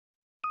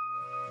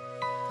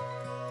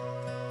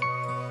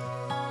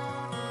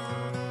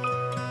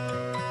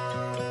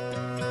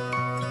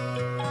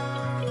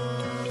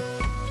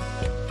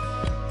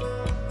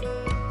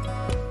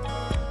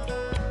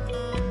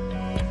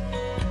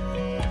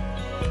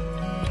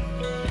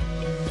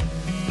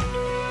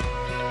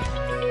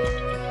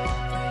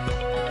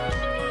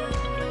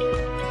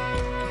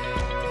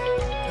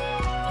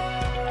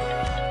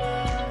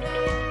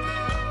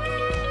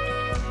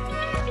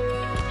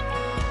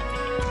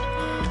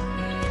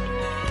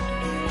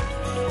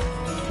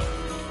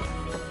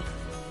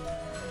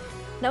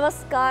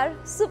नमस्कार,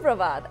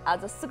 सुप्रभात।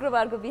 आज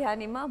शुक्रबारको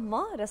बिहानीमा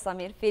म र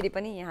समीर फेरि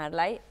पनि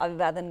यहाँहरूलाई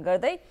अभिवादन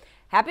गर्दै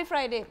ह्यापी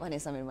फ्राइडे भने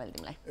समीर मैले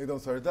तिमीलाई एकदम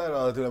सरिता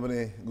र तिमीलाई पनि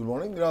गुड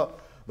मर्निङ र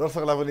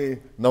दर्शकलाई पनि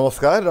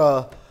नमस्कार। र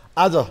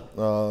आज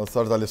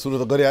सरिताले सुरु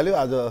त गरिहाल्यो।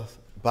 आज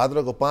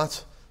भाद्रको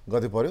 5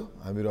 गते पर्यो।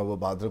 हामीहरू अब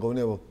भाद्रको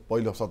पनि अब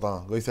पहिलो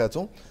सप्ताह गइसकेका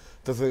छौँ।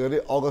 त्यसै गरी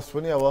अगस्त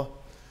पनि अब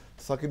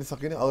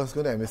सकिने अगस्तको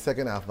पनि हामी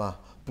सेकेन्ड हाफमा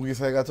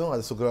पुगिसकेका छौँ।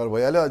 आज शुक्रबार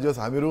भइहाल्यो। आज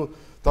हामीहरू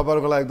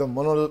तपाईँहरूको लागि एकदम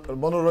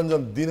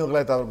मनोरञ्जन दिनको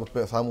लागि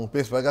तपाईँहरूको सामु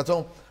पेश भएका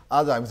छौँ।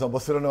 आज हामीसँग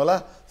बसिरहनु होला।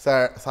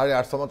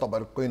 8:30सम्म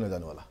तपाईँहरू कोही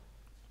नजानु होला।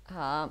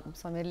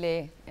 समीरले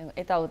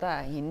यताउता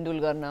हिन्डुल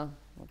गर्न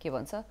के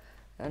भन्छ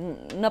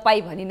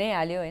नपाई भनि नै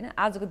हाल्यो होइन।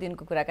 आजको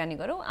दिनको कुराकानी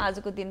गरौँ।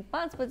 आजको दिन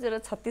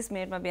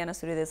 5:36 बिहान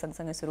सूर्योदय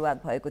सँगसँगै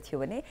सुरुवात भएको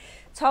थियो भने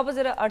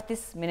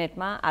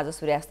 6:38 आज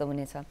सूर्यास्त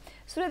हुनेछ।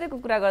 सूर्योदयको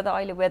कुरा गर्दा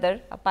अहिले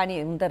वेदर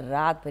पानी हुन त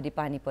रातभरि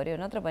पानी पर्यो,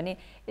 नत्र भने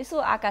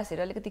यसो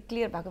आकाशहरू अलिकति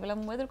क्लियर भएको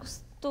बेलामा वेदर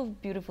कस्तो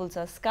ब्युटिफुल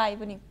छ, स्काई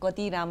पनि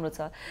कति राम्रो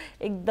छ,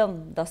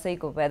 एकदम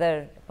दसैँको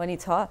वेदर पनि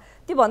छ।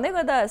 त्यो भन्दै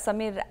गर्दा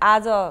समीर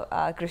आज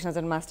कृष्ण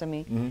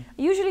जन्माष्टमी,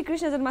 युजुअली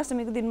कृष्ण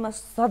जन्माष्टमीको दिनमा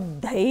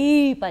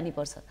सधैँ पानी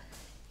पर्छ।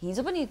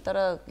 हिजो पनि,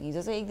 तर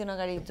हिजो चाहिँ एक दिन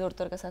अगाडि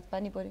जोरतोरका साथ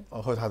पानी पर्यो।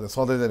 खै थाहा छैन,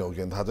 सधैँ चाहिँ हो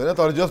कि थाहा छैन।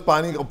 तर जस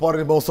पानी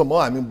पर्ने मौसम हो,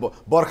 हामी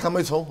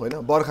बर्खामै छौँ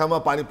होइन। बर्खामा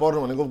पानी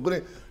पर्नु भनेको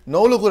कुनै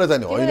नौलो कुरा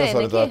चाहिँ होइन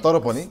सर,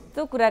 तर पनि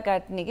त्यो कुरा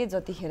काट्ने के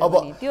जतिखेर अब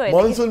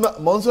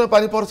मनसुनमा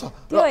पानी पर्छ।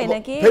 त्यो होइन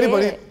कि फेरि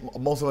पनि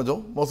मौसममा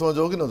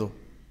जाउँ कि नजाउँ?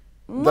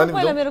 म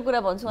पहिला मेरो कुरा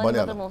भन्छु अनि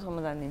मात्र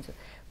मौसममा जानिदिन्छु।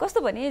 कस्तो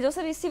भने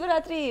जसरी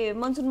शिवरात्रि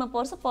मनसुनमा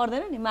पर्छ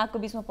पर्दैन नि, माघको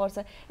बिचमा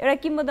पर्छ, एउटा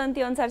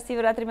किम्वदन्ती अनुसार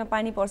शिवरात्रिमा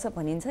पानी पर्छ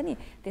भनिन्छ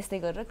नि, त्यस्तै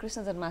गरेर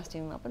कृष्ण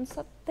जन्माष्टमीमा पनि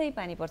सधैँ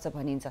पानी पर्छ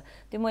भनिन्छ।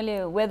 त्यो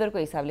मैले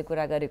वेदरको हिसाबले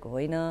कुरा गरेको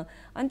होइन।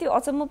 अनि त्यो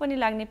अचम्म पनि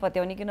लाग्ने,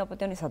 पत्याउने कि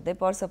नपत्याउने सधैँ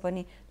पर्छ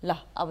पनि। ल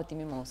अब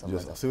तिमी मौसम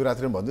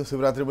शिवरात्रि भन्थ्यो।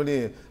 शिवरात्रि पनि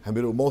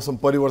हामीहरू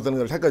मौसम परिवर्तन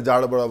गरेर ठ्याक्कै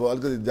जाडोबाट अब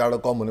अलिकति जाडो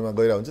कम हुनेमा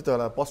गइरहेको हुन्छ। त्यो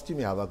बेला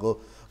पश्चिमी हावाको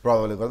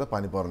प्रभावले गर्दा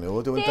पानी पर्ने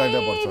हो। त्यो पनि टाइममा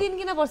पर्छ। त्यही दिन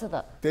किन पर्छ त?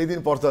 त्यही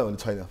दिन पर्छ भने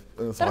छैन।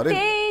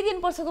 त्यही दिन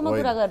पर्छको म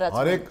कुरा गरेर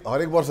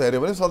हरेक वर्ष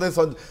हेऱ्यो भने सधैँ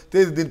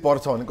त्यही दिन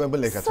पर्छ भने कहीँ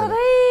पनि लेखेको छैन।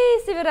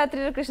 सधैँ शिवरात्रि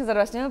र कृष्ण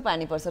जन्माष्टमीमा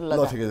पानी पर्छ। ल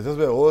ठिकै छ,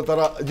 त्यसो हो।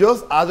 तर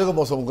जस आजको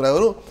मौसमको कुरा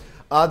गरौँ।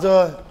 आज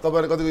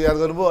तपाईँहरूले कतिको याद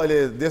गर्नुभयो, अहिले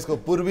देशको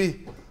पूर्वी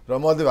र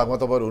मध्य भागमा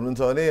तपाईँहरू हुनुहुन्छ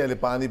भने अहिले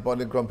पानी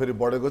पर्ने क्रम फेरि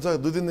बढेको छ।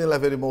 2-3 दिनलाई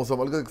फेरि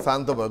मौसम अलिकति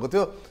शान्त भएको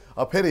थियो।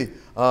 फेरि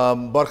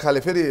बर्खाले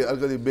फेरि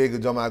अलिकति बेग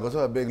जमाएको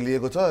छ, बेग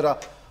लिएको छ। र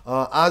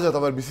आज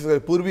तपाईँहरू विशेष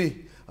गरी पूर्वी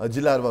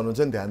जिल्लाहरूमा हुनुहुन्छ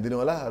भने ध्यान दिनु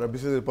होला। र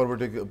विशेष गरी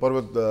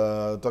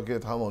पर्वतकीय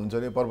ठाउँमा हुनुहुन्छ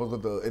भने,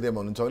 पर्वतको एरियामा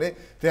हुनुहुन्छ भने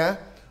त्यहाँ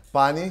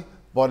पानी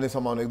पर्ने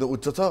सम्भावना एकदम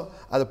उच्च छ।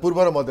 आज पूर्व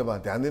र मध्यमा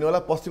ध्यान दिनु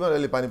होला। पश्चिममा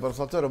अहिले पानी पर्न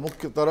सक्छ र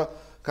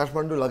मुख्यतः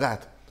काठमाडौँ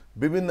लगायत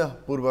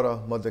विभिन्न पूर्व र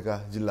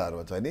मध्यका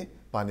जिल्लाहरूमा चाहिँ नि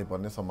पानी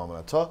पर्ने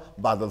सम्भावना छ।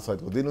 बादल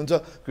सहितको दिन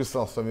हुन्छ। कृष्ण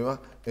अष्टमीमा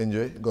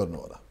इन्जोय गर्नु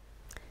होला।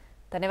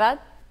 धन्यवाद।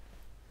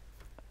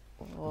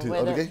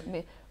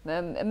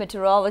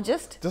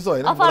 मेटेरोलोजिस्ट त्यस्तो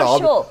होइन,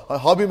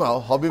 हबीमा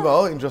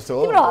हो, इन्ट्रेस्ट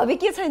हो। तिम्रो हबी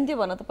के छैन त्यो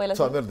भन त पहिला।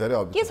 मेरो धेरै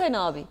हबी के छैन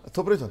हबी?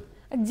 थुप्रै छन्।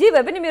 जे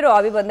भए पनि मेरो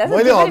हबी भन्दा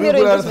मैले हबी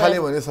कुरा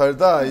थालेँ भने सर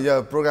त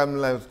या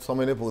प्रोग्रामलाई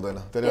समय नै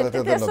पुग्दैन।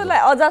 त्यसलाई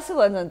अजासु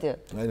भन्छन् त्यो।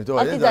 हैन त्यो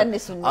अति जान्ने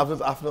सुन्ने,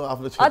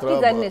 आफ्नो क्षेत्र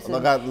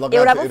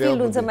एउटा पो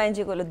फिल्ड हुन्छ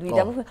मान्छेको,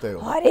 दुईटा पो।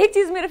 हरेक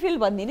चिज मेरो फिल्ड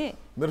भन्दिने।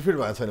 मेरो फिल्ड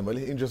भएको छैन,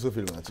 मैले इन्ट्रेस्टको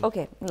फिल्ड भएको छु।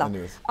 ओके ल,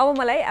 अब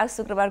मलाई आज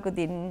शुक्रबारको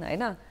दिन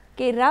होइन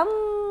केही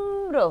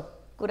राम्रो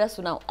कुरा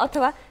सुनाऊ,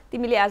 अथवा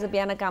तिमीले आज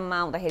बिहान काममा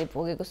आउँदाखेरि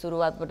भोगेको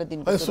सुरुवातबाट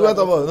दिनको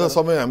सुरुवात। अब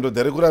समय हाम्रो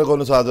धेरै कुरा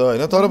गर्नु छ आज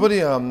होइन। तर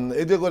पनि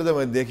एक दुई कुरा चाहिँ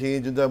मैले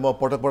देखेँ जुन चाहिँ म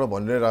पटक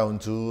भनिरहेको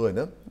हुन्छु होइन।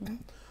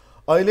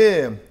 अहिले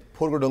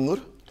फोहोरको डङ्गुर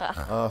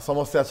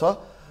समस्या छ।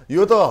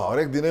 यो त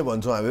हरेक दिनै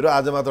भन्छौँ हामीहरू,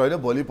 आज मात्र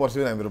होइन, भोलि पर्सि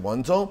पनि हामीहरू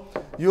भन्छौँ।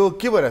 यो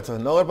के भइरहेछ?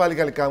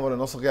 नगरपालिकाले काम गर्न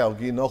नसके हो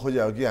कि नखोजे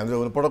हो कि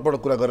हामीले पटक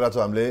कुरा गरिरहेको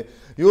छौँ हामीले।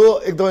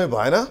 यो एकदमै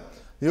भएन।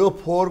 यो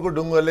फोहोरको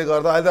डुङ्गरले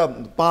गर्दा अहिले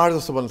त पहाड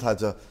जस्तो बन्न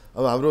थाल्छ।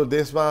 अब हाम्रो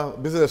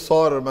देशमा विशेष गरी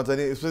सहरहरूमा चाहिँ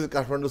नि, स्पेसली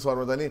काठमाडौँ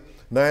सहरमा चाहिँ नि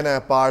नयाँ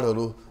नयाँ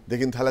पहाडहरू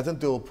देखिन थालेका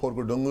छन्। त्यो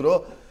फोहोरको डुङ्गुर हो।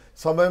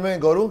 समयमै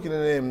गरौँ,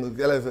 किनभने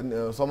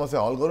यसलाई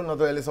समस्या हल गरौँ,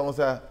 नत्र यसले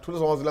समस्या ठुलो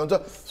समस्या ल्याउँछ।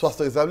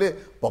 स्वास्थ्य हिसाबले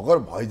भर्खर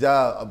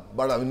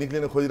भैजाबाट हामी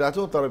निक्लिन खोजिरहेको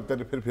छौँ, तर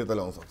त्यसले फेरि फिर्ता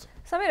ल्याउन सक्छ।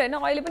 समीर होइन,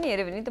 अहिले पनि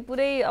हेऱ्यो भने त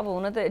पुरै अब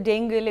हुन त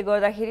डेङ्गुले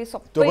गर्दाखेरि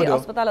सबै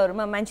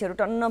अस्पतालहरूमा मान्छेहरू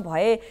टन्न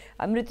भए,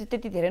 मृत्यु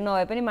त्यति धेरै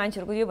नभए पनि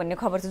मान्छेहरूको यो भन्ने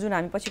खबर छ, जुन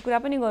हामी पछि कुरा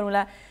पनि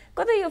गरौँला।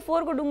 कतै यो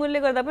फोहोरको डुङ्गुरले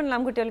गर्दा पनि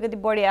लामखुट्टे अलिकति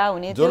बढिया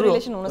हुने त्यो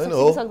रिलेसन हुन सक्छ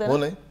कि सक्दैन?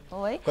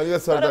 हो है, कहिले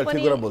सरकारले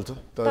ठिक कुरा बोल्छ।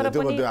 तर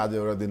त्यो पनि आज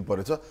एउटा दिन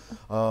परेछ।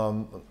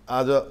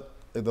 आज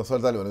एकदम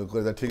सरकारले भनेको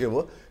कुरा चाहिँ ठिकै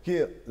भयो कि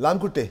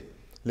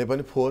लामखुट्टेले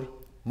पनि फोहोर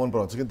मन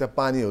पराउँछ, किन त्यहाँ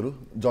पानीहरू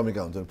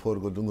जमेका हुन्छन्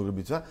फोहोरको डुङ्गुरको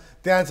बिचमा।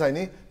 त्यहाँ चाहिँ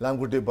नि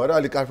लामखुट्टे भएर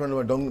अहिले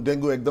काठमाडौँमा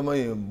डेङ्गु एकदमै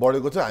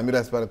बढेको छ। हामीले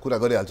यसमा कुरा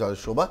गरिहाल्छ आज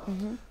सोमा।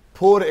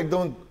 फोहोर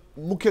एकदम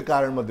मुख्य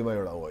कारण मध्येमा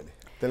एउटा हो अहिले।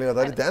 त्यसले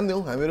गर्दाखेरि ध्यान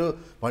दिउँ। हामीहरू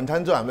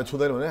भन्ठान्छौँ हामीले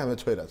छुँदैन भने हामीले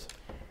छोइरहेछ।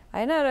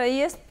 होइन र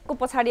यसको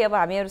पछाडि अब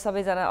हामीहरू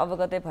सबैजना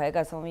अवगतै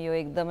भएका छौँ यो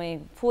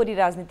एकदमै फोहोरी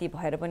राजनीति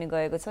भएर पनि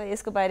गएको छ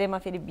यसको बारेमा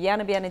फेरि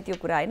बिहान त्यो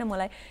कुरा होइन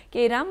मलाई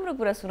केही राम्रो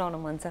कुरा सुनाउन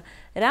मन छ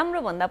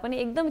राम्रो भन्दा पनि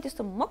एकदमै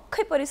त्यस्तो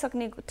मक्खै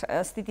परिसक्ने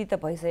स्थिति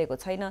त भइसकेको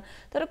छैन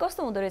तर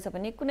कस्तो हुँदो रहेछ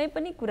भने कुनै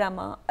पनि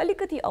कुरामा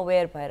अलिकति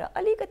अवेर भएर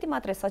अलिकति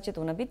मात्रै सचेत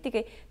हुन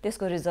बित्तिकै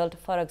त्यसको रिजल्ट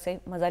फरक चाहिँ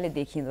मजाले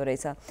देखिँदो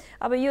रहेछ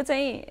अब यो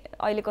चाहिँ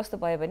अहिले कस्तो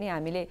भयो भने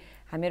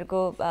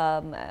हामीहरूको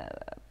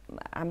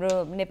हाम्रो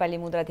नेपाली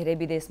मुद्रा धेरै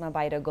विदेशमा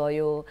बाहिर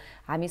गयो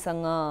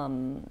हामीसँग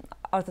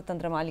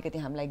अर्थतन्त्रमा अलिकति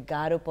हामीलाई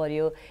गाह्रो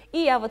पर्यो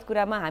यी यावत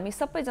कुरामा हामी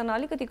सबैजना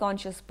अलिकति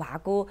कन्सियस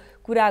भएको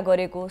कुरा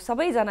गरेको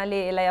सबैजनाले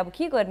यसलाई अब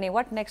के गर्ने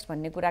व्हाट नेक्स्ट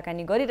भन्ने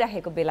कुराकानी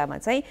गरिराखेको बेलामा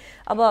चाहिँ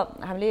अब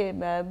हामीले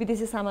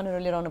विदेशी सामानहरू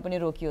लिएर आउन पनि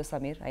रोकियो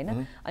समीर हैन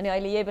अनि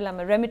अहिले यही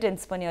बेलामा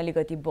रेमिटेन्स पनि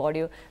अलिकति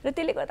बढ्यो र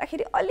त्यसले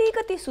गर्दाखेरि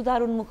अलिकति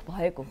सुधारोन्मुख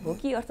भएको हो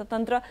कि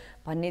अर्थतन्त्र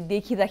भन्ने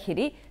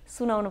देखिँदाखेरि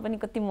सुनाउन पनि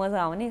कति मजा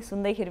आउने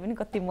सुन्दैखेरि पनि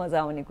कति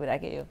मजा आउने कुरा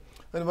के यो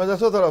अनि मजा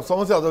छ तर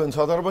समस्या अझ पनि छ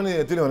तर पनि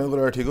यतिले भनेको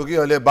कुरा ठिक हो कि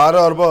अहिले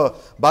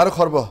 12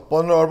 खर्ब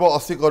 15 अर्ब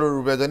 80 करोड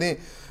रुपियाँ चाहिँ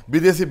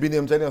विदेशी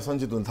विनिमय चाहिँ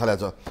सञ्चित हुन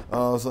थालेको छ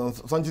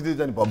सञ्चित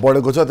चाहिँ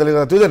बढेको छ त्यसले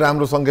गर्दा त्यो चाहिँ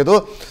राम्रो सङ्केत हो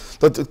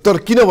तर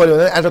किन बढ्यो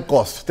भने एट अ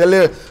कस्ट त्यसले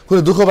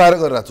कुनै दुःख पाएर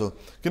गरिरहेको छु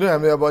किनभने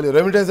हामी अब अहिले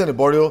रेमिटेन्स चाहिँ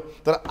बढ्यो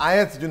तर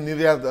आयात जुन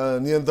निर्यात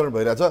नियन्त्रण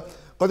भइरहेछ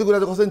कति कुरा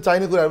चाहिँ कसरी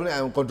चाहिने कुराहरू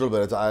पनि कन्ट्रोल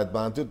भइरहेछ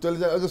आयातमा त्यसले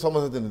चाहिँ अलिक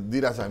समस्या चाहिँ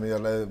दिइरहेछ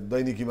हामीहरूलाई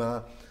दैनिकीमा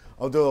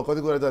अब त्यो कति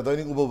कुरा त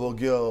दैनिक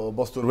उपभोग्य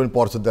वस्तुहरू पनि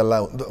पर्छ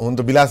त्यसलाई हुन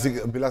त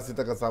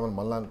विलासिताका सामान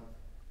भन्लान्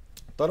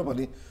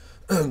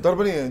तर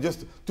पनि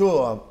जस्तो त्यो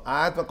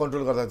आयातमा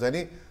कन्ट्रोल गर्दा चाहिँ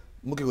नि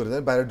मुख्य कुरा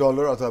चाहिँ बाहिर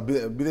डलर अथवा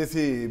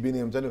विदेशी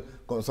विनिमय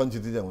चाहिँ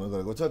सञ्चित चाहिँ हुन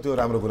गएको छ त्यो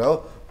राम्रो कुरा हो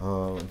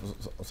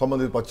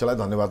सम्बन्धित पक्षलाई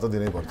धन्यवाद त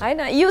दिनै पर्छ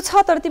हैन यो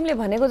छ तर तिमीले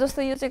भनेको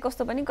जस्तो यो चाहिँ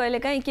कस्तो पनि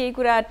कहिलेकाहीँ केही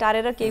कुरा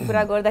टारेर केही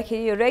कुरा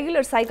गर्दाखेरि यो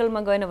रेगुलर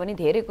साइकलमा गएन भने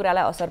धेरै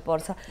कुरालाई असर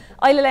पर्छ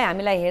अहिलेलाई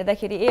हामीलाई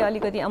हेर्दाखेरि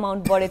अलिकति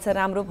अमाउन्ट बढेछ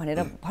राम्रो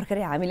भनेर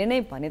भर्खरै हामीले नै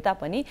भने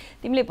तापनि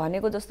तिमीले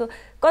भनेको जस्तो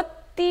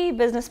कति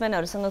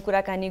बिजनेसम्यानहरूसँग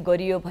कुराकानी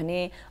गरियो भने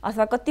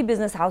अथवा कति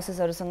बिजनेस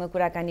हाउसेसहरूसँग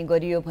कुराकानी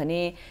गरियो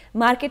भने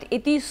मार्केट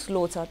यति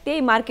स्लो छ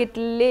त्यही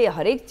मार्केटले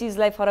हरेक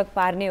चिजलाई फरक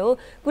पार्ने हो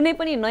कुनै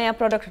पनि नयाँ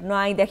प्रडक्ट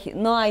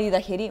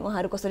नआइदिँदाखेरि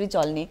उहाँहरू कसरी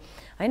चल्ने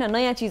हैन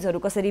नयाँ चिजहरू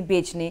कसरी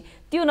बेच्ने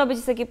त्यो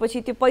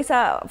नबेचिसकेपछि त्यो पैसा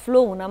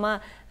फ्लो हुनमा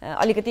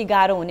अलिकति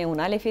गाह्रो हुने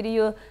हुनाले फेरि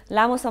यो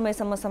लामो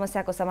समयसम्म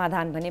समस्याको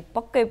समाधान भने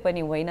पक्कै पनि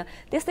होइन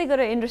त्यस्तै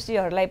गरेर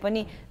इन्डस्ट्रीहरूलाई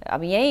पनि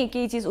अब यहीँ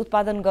केही चिज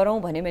उत्पादन गरौँ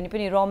भन्यो भने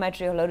पनि र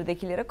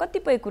मेटेरियलहरूदेखि लिएर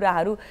कतिपय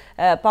कुराहरू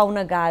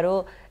पाउन गाह्रो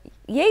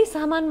यही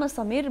सामानमा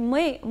समेत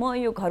म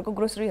यो घरको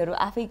ग्रोसरीहरू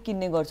आफै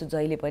किन्ने गर्छु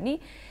जहिले पनि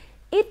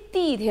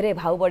यति धेरै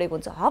भाउ बढेको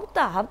हुन्छ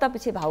हप्ता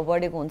पछि भाउ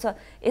बढेको हुन्छ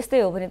यस्तै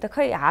हो भने त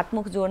खै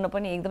हातमुख जोड्न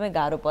पनि एकदमै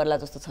गाह्रो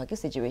पर्ला जस्तो छ कि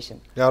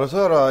सिचुएसन गाह्रो छ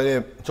र अहिले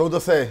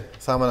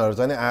 1400 सामानहरू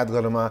चाहिँ आयात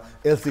गर्नमा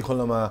एलसी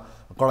खोल्नमा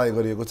कडाई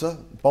गरिएको छ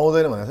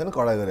पाउँदैन भनेको छैन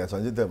कडाई गरिएको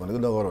छ भने त्यो भनेको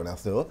नगर भने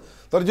जस्तै हो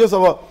तर जे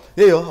सब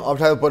यही हो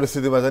अप्ठ्यारो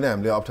परिस्थितिमा चाहिँ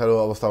हामीले अप्ठ्यारो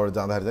अवस्थाबाट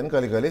जाँदाखेरि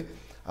चाहिँ कहिले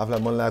आफूलाई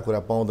मन लागेको कुरा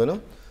पाउँदैनौँ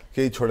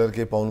केही छोडेर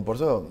केही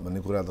पाउनुपर्छ भन्ने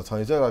कुरा त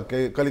छैन र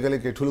कहिले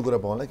केही ठुलो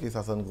कुरा पाउनलाई केही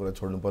सासानो कुरा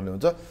छोड्नुपर्ने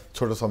हुन्छ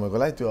छोटो समयको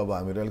लागि त्यो अब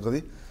हामीहरू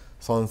अलिकति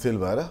सहनशील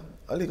भएर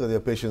अलिकति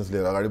पेसेन्स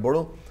लिएर अगाडि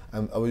बढौँ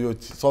अब यो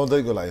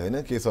सधैँको लागि होइन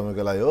केही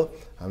समयको लागि हो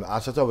हामीलाई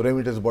आशा छ अब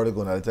रेमिटेन्स बढेको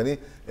हुनाले चाहिँ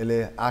यसले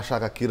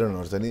आशाका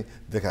किरणहरू चाहिँ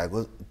देखाएको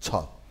छ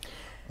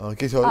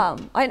के छ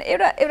होइन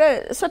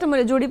एउटा सट्ट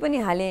मैले जोडी पनि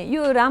हालेँ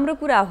यो राम्रो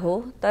कुरा हो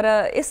तर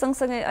यस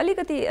सँगसँगै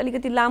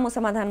अलिकति लामो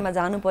समाधानमा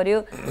जानु पर्यो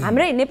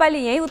हाम्रै नेपाली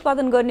यहीँ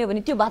उत्पादन गर्ने हो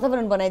भने त्यो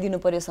वातावरण बनाइदिनु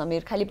पर्यो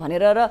समीर खालि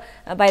भनेर र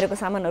बाहिरको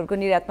सामानहरूको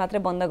निर्यात मात्रै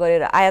बन्द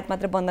गरेर आयात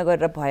मात्रै बन्द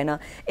गरेर भएन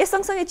यस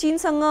सँगसँगै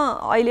चीनसँग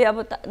अहिले अब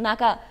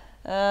नाका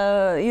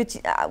यो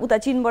उता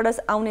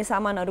चीनबाट आउने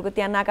सामानहरूको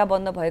त्यहाँ नाका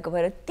बन्द भएको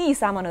भएर ती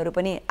सामानहरू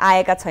पनि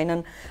आएका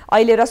छैनन्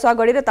अहिले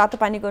रसुवागढी र तातो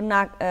पानीको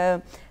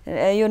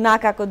यो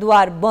नाकाको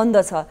द्वार बन्द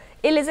छ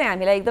यसले चाहिँ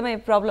हामीलाई एकदमै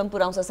प्रब्लम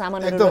पुर्याउँछ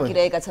सामानहरू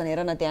रोकिरहेका छन्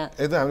हेर न त्यहाँ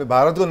एकदम हामीले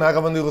भारतको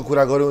नाकाबन्दीको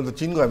कुरा गऱ्यौँ त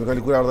चीनको हामी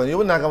कहिले कुरा गर्दैन यो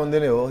पनि नाकाबन्दी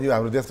नै हो यो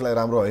हाम्रो देशको लागि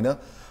राम्रो होइन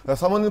र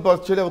सम्बन्धित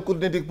पक्षले अब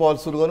कुटनीतिक पहल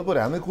सुरु गर्नु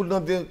पर्यो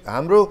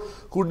हाम्रो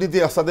कुटनीति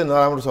असाध्यै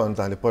नराम्रो छ भने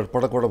त हामीले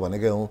पटक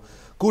भनेकै हौँ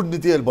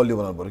कुटनीति अहिले बलियो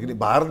बनाउनु पऱ्यो किन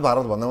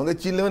भारत भन्दा हुँदै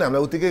चिनले पनि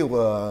हामीलाई उत्तिकै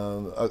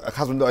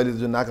खास भन्दा अहिले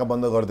जुन नाका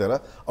बन्द गरिदिएर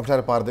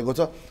अप्ठ्यारो पारिदिएको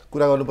छ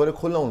कुरा गर्नु पऱ्यो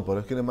खोल्न आउनु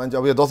पऱ्यो किन मान्छे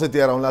अब यो दसैँ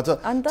तिहार आउनु लाग्छ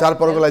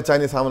चाडपर्वको लागि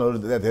चाहिने सामानहरू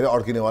धेरै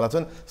अड्किनेवाला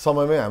छन्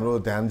समयमै हाम्रो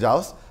ध्यान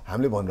जाओस्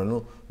हामीले भनिरहनु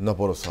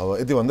नपरोस् अब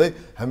यति भन्दै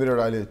हामीहरू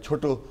एउटा अहिले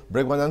छोटो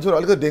ब्रेकमा जान्छौँ र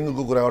अलिकति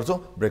डेङ्गुको कुरा गर्छौँ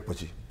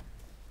ब्रेकपछि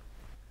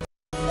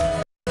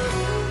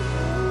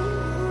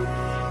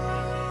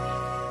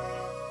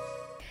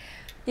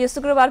यो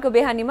शुक्रबारको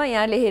बिहानीमा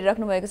यहाँले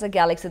हेरिराख्नु भएको छ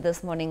ग्यालेक्सी दिस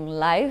मर्निङ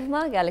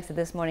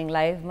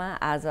लाइभमा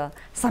आज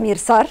समीर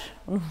सर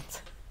हुनुहुन्छ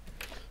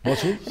म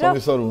छु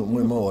समीर सर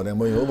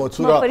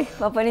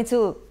म पनि छु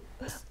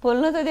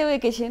बोल्न त देऊ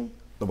एकैछिन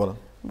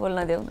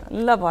बोल्न देऊ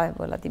ल भयो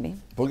बोला तिमी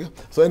पुग्यो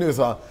सो एनिवेज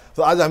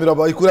सो आज हामीहरू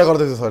अब यो कुरा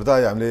गर्दैछौँ सर त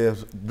हामीले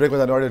ब्रेकमा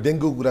जाने अगाडि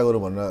डेङ्गुको कुरा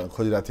गरौँ भन्न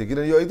खोजिरहेको थिएँ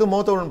किनभने यो एकदम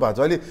महत्त्वपूर्ण भएको छ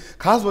अहिले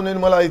खास भन्यो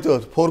भने मलाई त्यो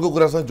 4 को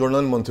कुरासँग जोड्न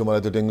पनि मन थियो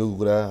मलाई त्यो डेङ्गुको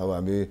कुरा अब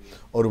हामी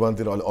अरू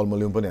बातिर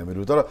अल्मलियौँ पनि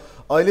हामीहरू तर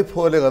अहिले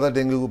 4 ले गर्दा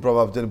डेङ्गुको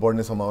प्रभाव चाहिँ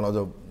बढ्ने सम्भावना अझ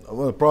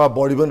प्रभाव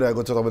बढी पनि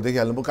रहेको छ तपाईँले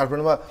देखिहाल्नुभयो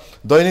काठमाडौँमा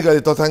दैनिक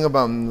अहिले तथ्याङ्क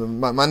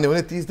मान्यो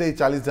भने 30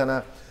 40 जना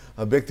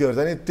व्यक्तिहरू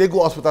चाहिँ टेगु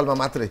अस्पतालमा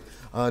मात्रै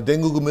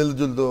डेङ्गुको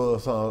मिल्दोजुल्दो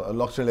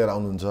लक्षण लिएर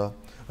आउनुहुन्छ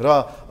र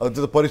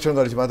त्यो परीक्षण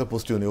गरेपछि मात्र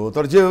पुष्टि हुने हो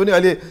तर जे हो भने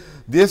अहिले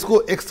देशको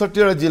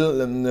 61वटा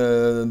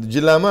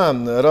जिल्लामा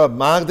र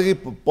माघदेखि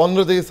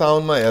 15देखि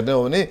साउनमा हेर्ने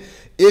हो भने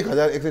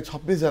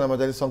 1126 जनामा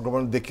चाहिँ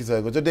सङ्क्रमण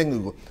देखिसकेको छ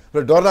डेङ्गुको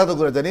र डरलाग्दो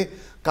कुरा चाहिँ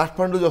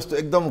काठमाडौँ जस्तो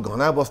एकदम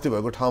घना बस्ती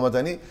भएको ठाउँमा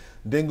चाहिँ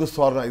डेङ्गु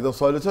सर्न एकदम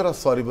सजिलो छ र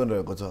सरी पनि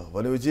रहेको छ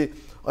भनेपछि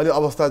अहिले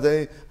अवस्था चाहिँ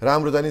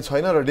राम्रो चाहिँ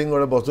छैन र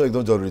डेङ्गुबाट बच्नु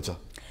एकदम जरुरी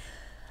छ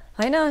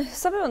हैन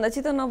सबैभन्दा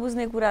चित्त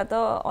नबुझ्ने कुरा त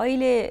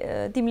अहिले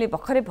तिमीले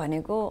भर्खरै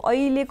भनेको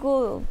अहिलेको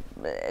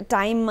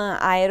टाइममा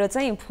आएर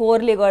चाहिँ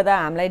 4 ले गर्दा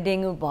हामीलाई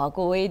डेङ्गु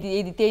भएको हो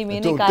यदि त्यही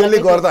मेन कारण त्यसले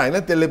गर्दा हैन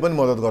त्यसले पनि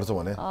मद्दत गर्छ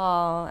भने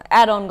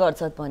एड अन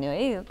गर्छ भन्यो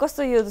है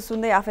कस्तो यो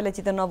सुन्दै आफैलाई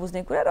चित्त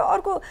नबुझ्ने कुरा र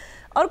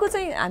अर्को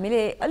चाहिँ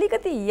हामीले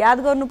अलिकति याद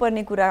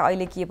गर्नुपर्ने कुरा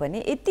अहिले के भने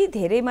यति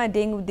धेरैमा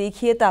डेङ्गु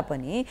देखिए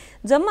तापनि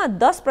जम्मा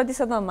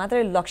 10% मा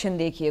मात्रै लक्षण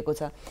देखिएको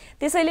छ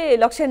त्यसैले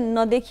लक्षण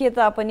नदेखिए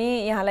तापनि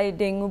यहाँलाई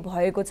डेङ्गु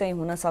भएको चाहिँ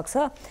हुन सक्छ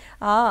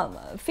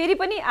फेरि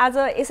पनि आज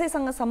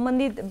यसैसँग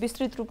सम्बन्धित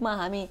विस्तृत रूपमा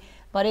हामी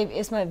भरे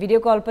यसमा भिडियो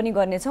कल पनि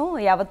गर्नेछौँ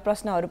यावत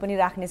प्रश्नहरू पनि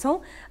राख्नेछौँ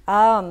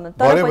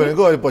तर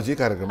भनेको अहिले पछि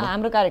कार्यक्रम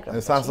हाम्रो कार्यक्रम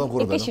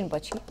एकैछिन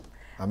पछि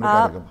हाम्रो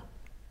कार्यक्रम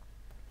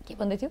के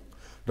भन्दै थियो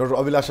डाक्टर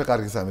अभिलाषा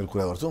कार्कीसँग हामीहरू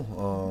कुरा गर्छौँ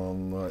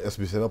यस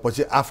विषयमा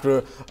पछि आफ्टर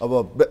अब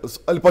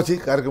अलि पछि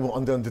कार्यक्रम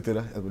अन्त्यतिर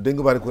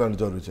डेङ्गुबारे कुरा गर्नु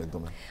जरुरी छ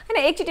एकदमै हैन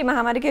एकचोटि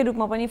महामारीकै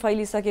रूपमा पनि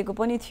फैलिसकेको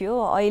पनि थियो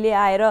अहिले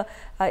आएर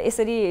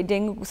यसरी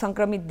डेङ्गु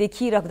संक्रमित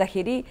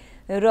देखिराख्दाखेरि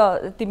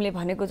र तिमीले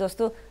भनेको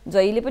जस्तो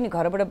जहिले पनि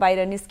घरबाट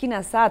बाहिर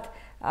निस्किन साथ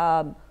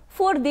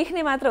 4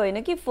 देख्ने मात्र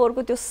होइन कि 4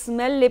 को त्यो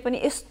स्मेलले पनि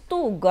यस्तो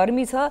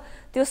गर्मी छ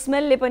त्यो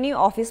स्मेलले पनि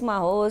अफिसमा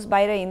होस्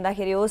बाहिर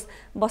हिँड्दाखेरि होस्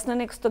बस्न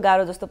नै कस्तो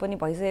गाह्रो जस्तो पनि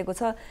भइसकेको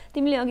छ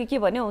तिमीले अघि के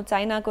भन्यौ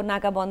चाइनाको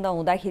नाका बन्द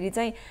हुँदाखेरि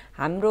चाहिँ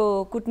हाम्रो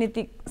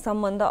कूटनीतिक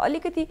सम्बन्ध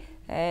अलिकति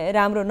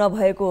राम्रो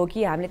नभएको हो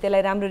कि हामीले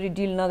त्यसलाई राम्ररी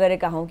डिल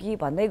नगरेका हौं कि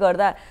भन्दै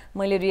गर्दा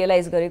मैले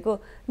रियलाइज गरेको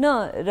न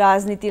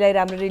राजनीतिलाई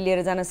राम्ररी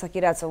लिएर जान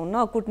सकिरहेछौं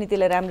न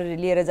कूटनीतिलाई राम्ररी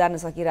लिएर जान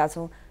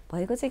सकिरहेछौं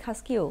भएको चाहिँ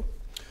खास के हो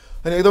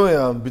अनि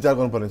एकदमै विचार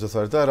गर्नुपर्ने छ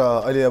सर त र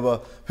अहिले अब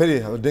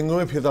फेरि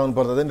डेङ्गुमै फिर्ता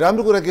हुनुपर्दा चाहिँ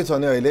राम्रो कुरा के छ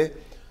भने अहिले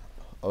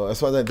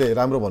यसमा चाहिँ त्यही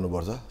राम्रो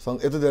भन्नुपर्छ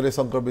यति धेरै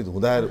सङ्क्रमित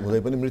हुँदै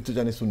पनि मृत्यु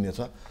जाने शून्य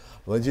छ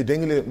भनेपछि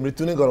डेङ्गुले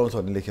मृत्यु नै गराउँछ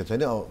भन्ने लेखेको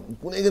छैन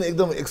कुनै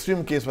एकदम एक्सट्रिम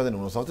केसमा चाहिँ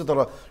हुनसक्छ तर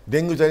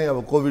डेङ्गु चाहिँ अब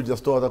कोभिड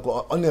जस्तो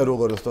अथवा अन्य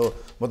रोगहरू जस्तो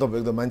मतलब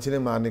एकदम मान्छे नै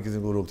मार्ने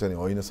किसिमको रोग चाहिँ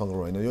होइन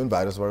सङ्क्रमण होइन यो पनि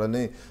भाइरसबाट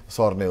नै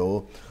सर्ने हो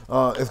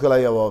यसको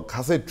लागि अब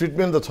खासै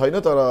ट्रिटमेन्ट त छैन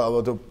तर अब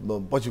त्यो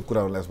पछि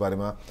कुरा होला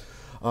यसबारेमा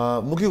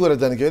मुख्य कुरा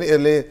जाने के भने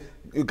यसले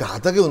यो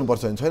घातकै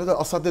हुनुपर्छ भने छैन तर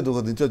असाध्यै दुःख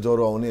दिन्छ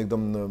ज्वरो आउने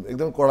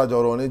एकदम कडा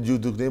ज्वरो आउने जिउ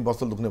दुख्ने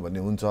बसल दुख्ने भन्ने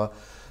हुन्छ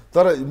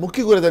तर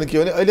मुख्य कुरा जाने के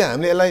भने अहिले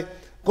हामीले यसलाई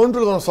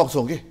कन्ट्रोल गर्न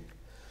सक्छौँ कि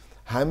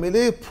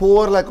हामीले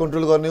फोहोरलाई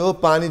कन्ट्रोल गर्ने हो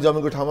पानी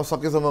जमेको ठाउँमा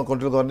सकेसम्म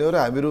कन्ट्रोल गर्ने हो र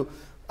हामीहरू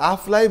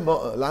आफूलाई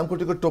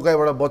लामखुट्टेको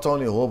टोकाइबाट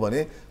बचाउने हो भने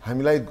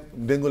हामीलाई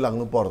डेङ्गु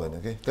लाग्नु पर्दैन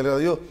कि त्यसले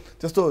गर्दा यो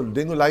त्यस्तो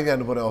डेङ्गु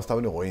लागिहाल्नु पर्ने अवस्था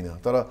पनि होइन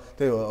तर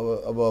त्यही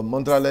अब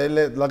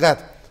मन्त्रालयले लगायत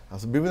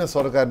विभिन्न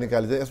सरकार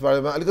निकाले चाहिँ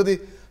यसबारेमा अलिकति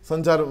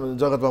सञ्चार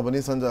जगतमा पनि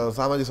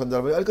सामाजिक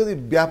सञ्जालमा पनि अलिकति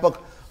व्यापक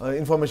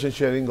इन्फर्मेसन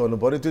सेयरिङ गर्नु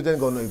पर्यो त्यो चाहिँ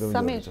गर्नु एकदमै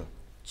जरुरी छ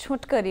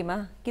छोटकरीमा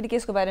किनकि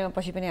यसको बारेमा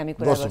पछि पनि हामी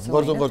कुरा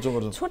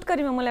गर्छौँ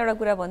छोटकरीमा मलाई एउटा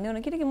कुरा भनिदिउँ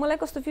न किनकि मलाई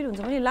कस्तो फिल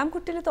हुन्छ भने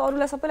लामखुट्टेले त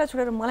अरूलाई सबैलाई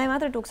छोडेर मलाई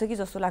मात्रै टोक्छ कि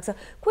जस्तो लाग्छ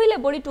कोहीलाई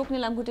बढी टोक्ने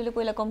लामखुट्टेले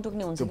कोहीलाई कम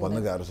टोक्ने हुन्छ भन्न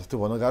गाह्रो छ त्यो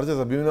भन्न गाह्रो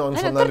छ विभिन्न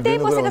अनुसन्धानले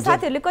विभिन्न कुरा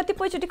साथीहरूले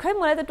कतिपयचोटि खै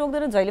मलाई त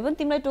टोक्दैन जहिले पनि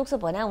तिमीलाई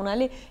टोक्छ भने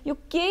हुनाले यो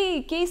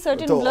केही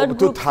सर्टेन ब्लड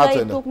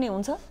ग्रुपलाई टोक्ने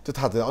हुन्छ त्यो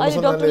थाहा छैन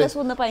अहिले डाक्टरले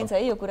सोध्न पाइन्छ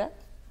है यो कुरा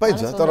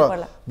पाइन्छ तर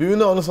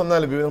विभिन्न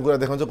अनुसन्धानले विभिन्न कुरा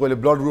देखाउँछ कोहीले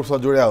ब्लड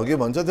ग्रुपसँग जोड्या हो कि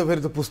भन्छ त्यो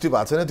फेरि त्यो पुष्टि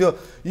भएको छैन त्यो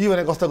यी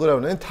भने कस्तो कुरा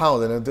भने थाहा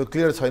हुँदैन त्यो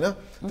क्लियर छैन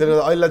त्यसले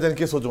गर्दा अहिले चाहिँ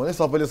के सोचौँ भने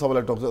सबैले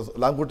सबैलाई टोक्छ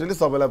लामखुट्टेले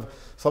सबैलाई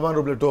समान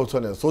रूपले टोक्छ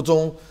भने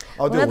सोचौँ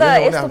अब त्यो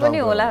यस्तो पनि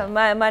होला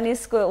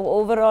मानिसको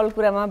ओभरअल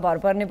कुरामा भर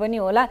पर्ने पनि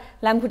होला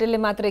लामखुट्टेले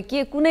मात्रै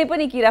के कुनै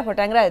पनि किरा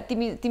फटाङ्ग्रा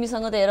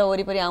तिमीसँग त हेर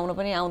वरिपरि आउन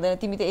पनि आउँदैन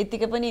तिमी त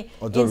यतिकै पनि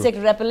insect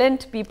रेपेलेन्ट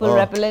people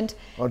रेपेलेन्ट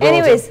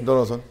anyways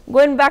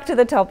going back to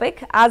the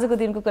topic आजको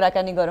दिनको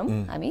कुराकानी गरौँ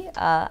हामी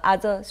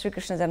आज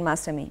श्रीकृष्ण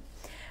जन्माष्टमी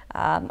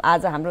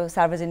आज हाम्रो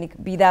सार्वजनिक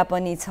बिदा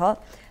पनि छ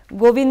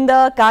गोविन्द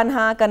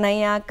कान्हा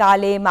कन्हैया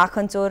काले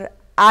माखनचोर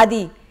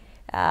आदि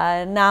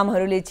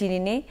नामहरूले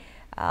चिनिने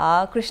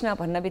कृष्ण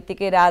भन्न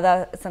बित्तिकै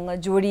राधासँग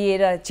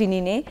जोडिएर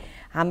चिनिने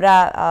हाम्रा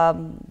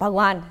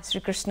भगवान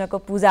श्रीकृष्णको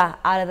पूजा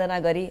आराधना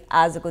गरी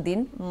आजको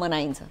दिन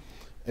मनाइन्छ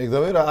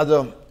एकदमै र आज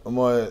म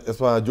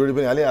यसमा जोडी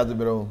पनि हालेँ आज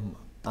मेरो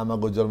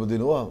आमाको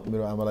जन्मदिन हो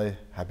मेरो आमालाई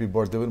ह्याप्पी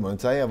बर्थडे पनि भन्न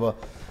चाहे अब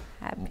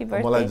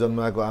मलाई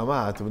जन्माएको आमा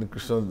त्यो पनि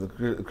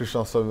कृष्ण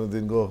अष्टमी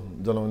दिनको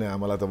जन्माउने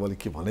आमालाई त मैले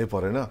के भन्नै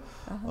परेन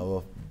अब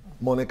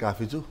म नै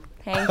काफी छु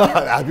Thank you.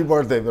 ह्यापी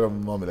बर्थडे मेरो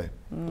मम्मीलाई।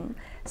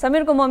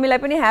 समीरको मम्मीलाई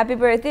पनि ह्यापी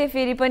बर्थडे।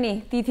 फेरि पनि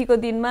तिथिको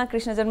दिनमा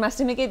कृष्ण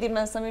जन्माष्टमीकै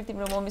दिनमा समीर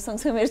तिम्रो मम्मी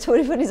सँगसँगै मेरो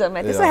छोरी पनि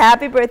जन्मायो थियो। So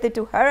happy birthday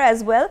to her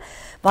as well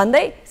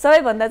भन्दै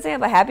सबैभन्दा चाहिँ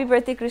अब ह्यापी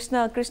बर्थडे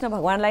कृष्ण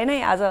भगवानलाई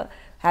नै आज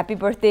ह्यापी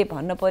बर्थडे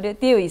भन्नु पर्यो।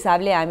 त्यो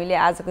हिसाबले हामीले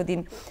आजको दिन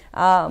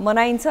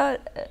मनाइन्छ।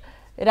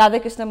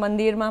 राधाकृष्ण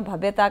मन्दिरमा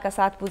भव्यताका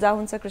साथ पूजा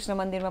हुन्छ, कृष्ण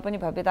मन्दिरमा पनि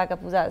भव्यताका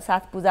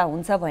साथ पूजा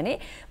हुन्छ भने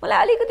मलाई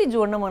अलिकति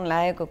जोड्न मन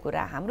लागेको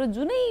कुरा हाम्रो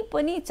जुनै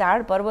पनि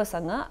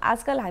चाडपर्वसँग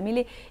आजकल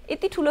हामीले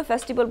यति ठुलो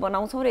फेस्टिभल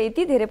बनाउँछौँ र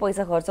यति धेरै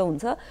पैसा खर्च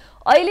हुन्छ।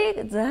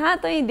 अहिले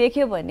जहाँ तहीँ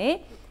देख्यो भने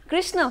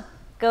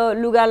कृष्णको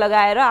लुगा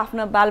लगाएर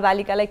आफ्ना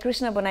बालबालिकालाई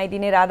कृष्ण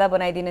बनाइदिने, राधा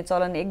बनाइदिने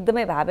चलन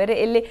एकदमै भावेर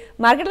यसले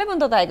मार्केटलाई पनि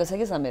तताएको छ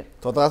कि समीर?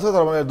 तताएको छ,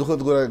 तर मलाई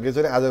दुःखद कुरा के छ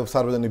भने आज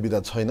सार्वजनिक बिदा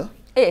छैन।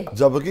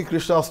 जबकि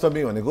कृष्ण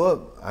अष्टमी भनेको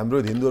हाम्रो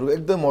हिन्दूहरूको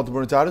एकदम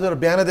महत्त्वपूर्ण चाड हो। तर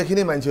बिहानदेखि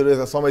नै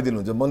मान्छेहरू समय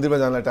दिनुहुन्छ, मन्दिरमा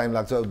जानलाई टाइम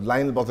लाग्छ,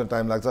 लाइन बस्न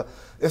टाइम लाग्छ।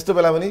 यस्तो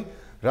बेला पनि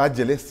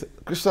राज्यले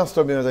कृष्ण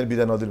अष्टमीमा चाहिँ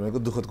बिदा नदिनु भनेको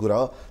दुःखद कुरा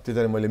हो। त्यो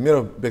चाहिँ मेरो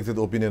व्यक्तिगत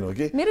ओपिनियन हो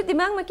कि मेरो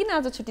दिमागमा किन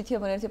आज छुट्टी थियो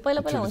भनेर थियो।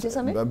 पहिला हुन्थ्यो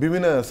समय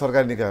विभिन्न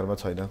सरकारी निकायहरूमा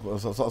छैन,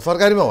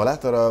 सरकारीमा होला,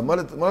 तर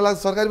मलाई लाग्छ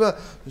सरकारीमा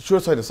स्योर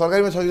छैन।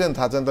 सरकारीमा छ कि छैन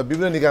थाहा छैन, तर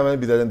विभिन्न निकायमा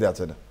बिदा चाहिँ दिएको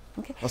छैन।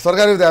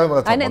 सरकारी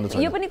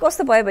होइन, यो पनि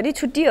कस्तो भयो भने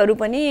छुट्टीहरू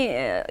पनि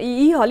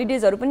यी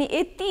हलिडेजहरू पनि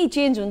यति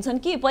चेन्ज हुन्छन्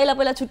कि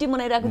पहिला छुट्टी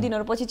मनाइरहेको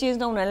दिनहरू पछि चेन्ज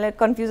नहुनाले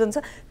कन्फ्युजन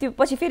छ। त्यो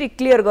पछि फेरि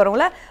क्लियर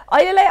गरौँला।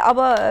 अहिलेलाई अब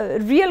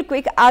रियल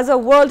क्विक आज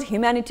वर्ल्ड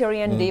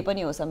ह्युम्यानिटेरियन डे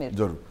पनि हो समीर।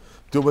 जरुर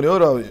त्यो पनि हो।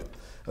 र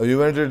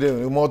ह्युम्यानिटेरियन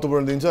डे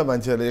महत्त्वपूर्ण दिन छ।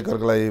 मान्छेहरूले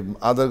एकअर्कालाई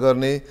आदर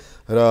गर्ने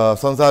र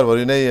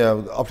संसारभरि नै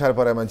अप्ठ्यारो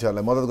परेका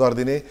मान्छेहरूलाई मद्दत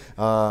गरिदिने,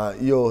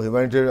 यो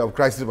ह्युम्यानिटेरियन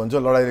क्राइसिस भन्छ,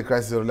 लडाइँले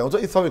क्राइसिसहरू ल्याउँछ,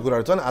 यी सबै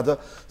कुराहरू छन्। आज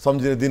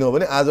सम्झिने दिन हो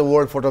भने आज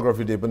वर्ल्ड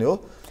फोटोग्राफी डे पनि हो।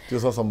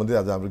 त्योसँग सम्बन्धित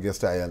आज हाम्रो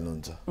गेस्ट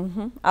आइहाल्नुहुन्छ।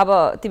 अब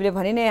तिमीले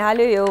भनि नै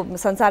हाल्यो यो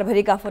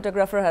संसारभरिका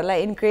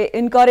फोटोग्राफरहरूलाई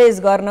इन्करेज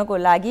गर्नको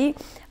लागि,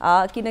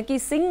 किनकि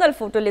सिङ्गल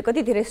फोटोले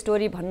कति धेरै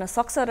स्टोरी भन्न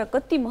सक्छ र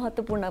कति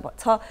महत्त्वपूर्ण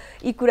छ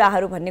यी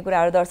कुराहरू भन्ने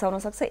कुराहरू दर्शाउन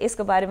सक्छ।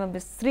 यसको बारेमा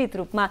विस्तृत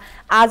रूपमा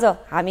आज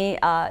हामी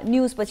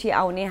न्युज पछि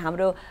आउने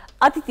हाम्रो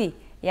अतिथि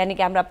यानि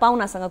कि हाम्रा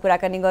पाहुनासँग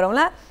कुराकानी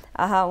गरौँला।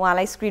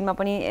 उहाँलाई स्क्रिनमा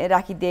पनि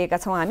राखिदिएका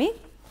छौँ हामी।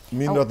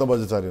 मीनरत्न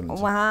बज्राचार्य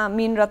हुनुहुन्छ। उहाँ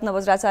मीनरत्न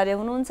बज्राचार्य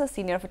हुनुहुन्छ,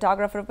 सिनियर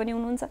फोटोग्राफर पनि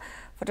हुनुहुन्छ।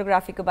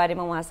 फोटोग्राफीको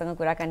बारेमा उहाँसँग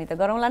कुराकानी त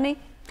गरौँला नै।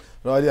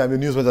 र अहिले हामी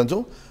न्युजमा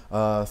जान्छौँ।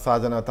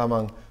 साजना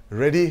तामाङ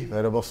रेडी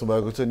भएर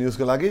बस्नुभएको छ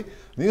न्युजको लागि।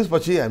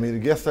 न्युजपछि हामी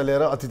गेस्टलाई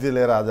लिएर, अतिथि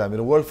लिएर आज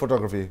हामीहरू वर्ल्ड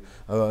फोटोग्राफी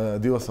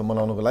दिवस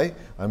मनाउनको लागि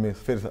हामी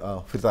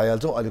फिर्ता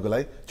आइहाल्छौँ। अहिलेको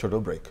लागि छोटो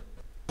ब्रेक।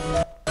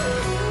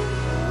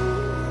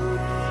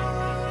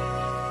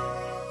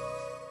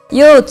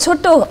 यो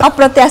छोटो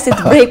अप्रत्याशित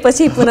ब्रेक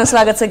पछि पुनः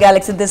स्वागत छ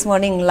ग्यालेक्सी दिस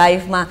मर्निङ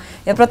लाइभमा।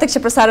 यो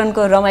प्रत्यक्ष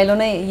प्रसारणको रमाइलो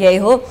नै यही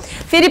हो।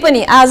 फेरि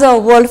पनि आज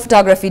वर्ल्ड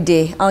फोटोग्राफी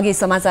डे। अघि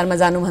समाचारमा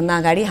जानुभन्दा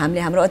अगाडि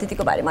हामीले हाम्रो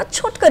अतिथिको बारेमा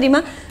छोटकरीमा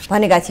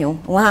भनेका थियौँ।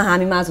 उहाँ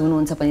हामी माझ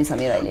हुनुहुन्छ पनि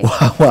समीर अहिले।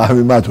 उहाँ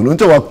हामी माझ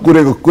हुनुहुन्छ, उहाँ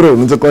कुरो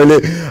हुनुहुन्छ। कहिले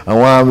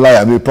उहाँलाई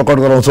हामी प्रकट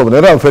गराउँछौँ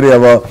भनेर फेरि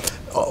अब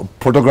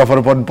फोटोग्राफर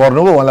पनि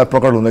पर्नुभयो, उहाँलाई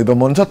प्रकट हुन एकदम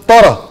मन छ।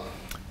 तर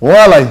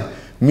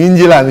उहाँलाई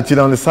मिन्जीलाई हामी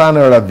चिनाउने सानो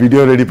एउटा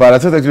भिडियो रेडी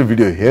पारेको छ। त्यो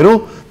भिडियो हेरौँ,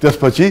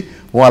 त्यसपछि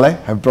उहाँलाई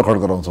हामी प्रकट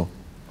गराउँछौँ।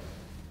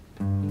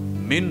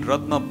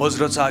 मीनरत्न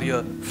बज्राचार्य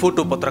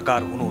फोटो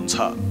पत्रकार हुनुहुन्छ।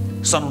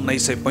 सन्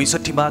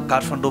 1965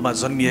 काठमाडौँमा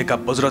जन्मिएका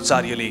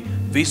बज्राचार्यले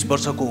 20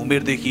 वर्षको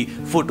उमेरदेखि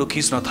फोटो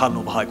खिच्न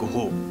थाल्नु भएको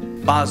हो।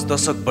 5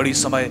 दशक बढी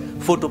समय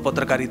फोटो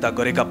पत्रकारिता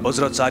गरेका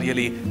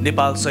बज्राचार्यले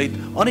नेपालसहित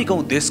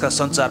अनेकौं देशका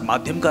सञ्चार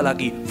माध्यमका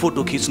लागि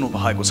फोटो खिच्नु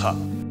भएको छ।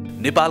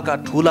 नेपालका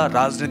ठूला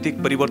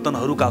राजनीतिक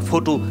परिवर्तनहरूका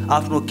फोटो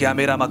आफ्नो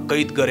क्यामेरामा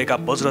कैद गरेका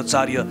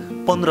बज्राचार्य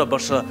 15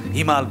 वर्ष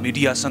हिमाल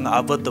मिडियासँग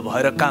आबद्ध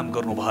भएर काम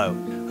गर्नुभयो।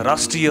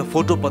 राष्ट्रिय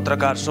फोटो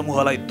पत्रकार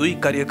समूहलाई 2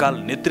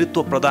 कार्यकाल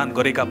नेतृत्व प्रदान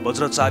गरेका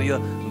बज्राचार्य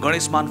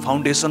गणेशमान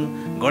फाउन्डेसन,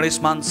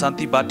 गणेशमान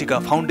शान्ति बाटिका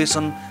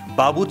फाउन्डेसन,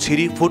 बाबु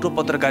छिरी फोटो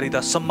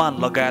पत्रकारिता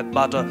सम्मान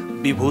लगायतबाट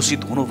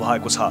विभूषित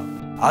हुनुभएको छ।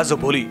 आज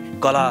भोलि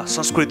कला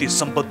संस्कृति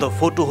सम्बद्ध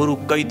फोटोहरू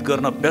कैद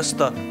गर्न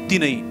व्यस्त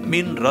तिनै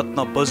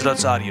मीनरत्न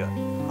बज्राचार्य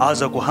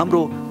आजको हाम्रो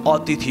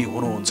अतिथि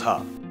हुनुहुन्छ।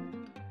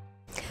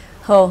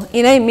 हो,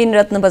 यिनै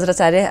मीनरत्न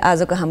बज्राचार्य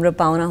आजको हाम्रो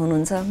पाहुना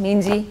हुनुहुन्छ।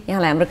 मीनजी,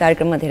 यहाँलाई हाम्रो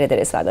कार्यक्रममा धेरै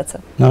धेरै स्वागत छ।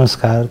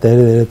 नमस्कार,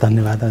 धेरै धेरै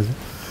धन्यवाद हजुर।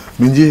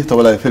 मिन्जी,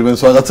 तपाईँलाई फेरि पनि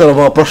स्वागत छ। र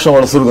म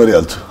प्रश्नबाट सुरु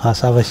गरिहाल्छु।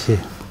 हस्, अवश्य।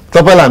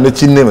 तपाईँलाई हामीले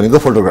चिन्ने भनेको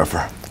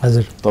फोटोग्राफर।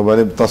 हजुर।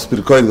 तपाईँले तस्बिर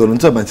कैद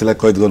गर्नुहुन्छ, मान्छेलाई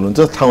कैद गर्नुहुन्छ,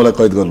 ठाउँलाई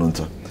कैद गर्नुहुन्छ।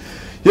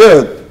 यो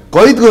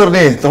कैद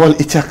गर्ने तपाईँले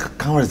इच्छा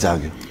कहाँबाट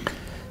जाग्यो?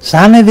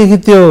 सानैदेखि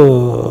त्यो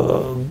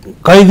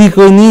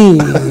कैदीको नि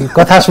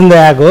कथा सुन्दै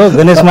आएको हो।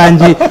 गणेश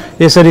मानजी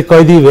यसरी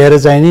कैदी भएर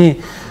चाहिँ नि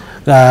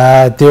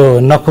त्यो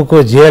नखुको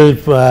झेल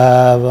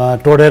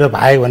तोडेर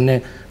भाग्यो भन्ने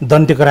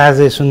दन्ती कथा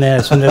चाहिँ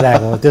सुनेर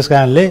आएको हो। त्यस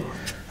कारणले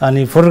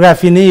अनि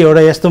फोटोग्राफी नै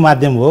एउटा यस्तो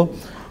माध्यम हो,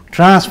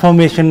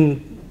 ट्रान्सफर्मेसन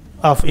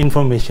अफ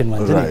इन्फर्मेसन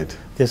भन्छ नि।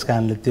 त्यस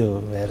कारणले त्यो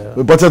भएर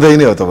बच्चादेखि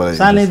नै हो तपाईँलाई?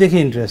 सानैदेखि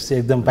इन्ट्रेस्ट,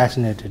 एकदम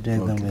प्यासनेटेड,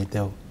 एकदमै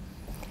त्यो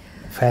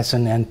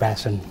फ्यासन एन्ड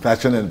प्यासन।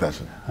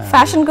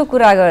 फ्यासनको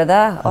कुरा गर्दा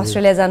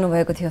अस्ट्रेलिया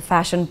जानुभएको थियो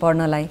फ्यासन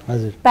पढ्नलाई।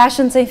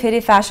 प्यासन चाहिँ फेरि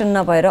फ्यासन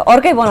नभएर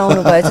अर्कै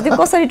बनाउनु भएछ। त्यो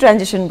कसरी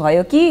ट्रान्जिसन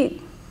भयो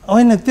कि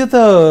होइन त्यो त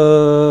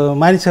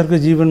मानिसहरूको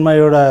जीवनमा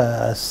एउटा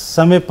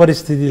समय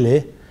परिस्थितिले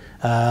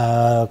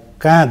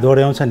कहाँ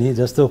दोहोऱ्याउँछ नि।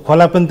 जस्तो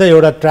खोला पनि त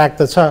एउटा ट्र्याक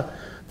त छ,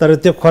 तर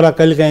त्यो खोला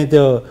कहिलेकाहीँ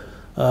त्यो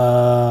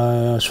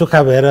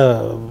सुक्खा भएर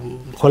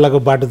खोलाको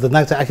बाटो त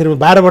नाग्छ, आखिरमा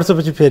 12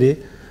 वर्षपछि फेरि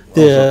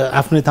त्यो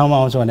आफ्नै ठाउँमा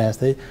आउँछ भने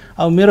जस्तै।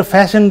 अब मेरो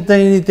फ्यासन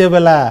चाहिँ त्यो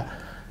बेला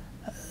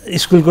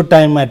स्कुलको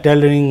टाइममा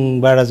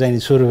टेलरिङबाट चाहिँ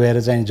सुरु भएर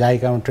चाहिँ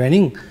जाइकामा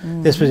ट्रेनिङ,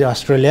 त्यसपछि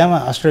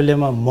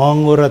अस्ट्रेलियामा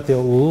महँगो र त्यो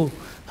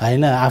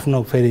होइन,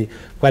 आफ्नो फेरि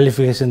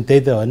क्वालिफिकेसन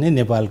त्यही त हो नि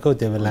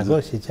नेपालको त्यो बेलाको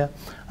शिक्षा।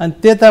 अनि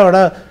त्यताबाट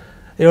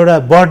एउटा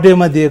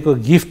बर्थडेमा दिएको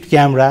गिफ्ट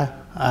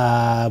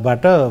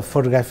क्यामेराबाट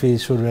फोटोग्राफी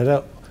सुरु भएर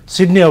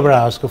सिडनी ओपेरा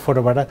हाउसको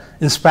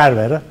फोटोबाट इन्सपायर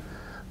भएर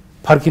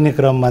फर्किने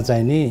क्रममा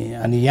चाहिँ नि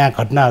अनि यहाँ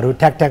घटनाहरू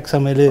ठ्याक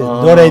समयले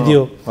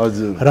दोहोऱ्याइदियो।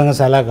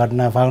 रङ्गशाला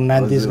घटना फागुन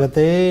 29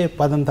 गते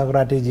पदम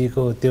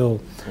थकराटीजीको त्यो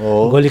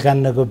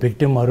गोलीकाण्डको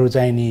भिक्टिमहरू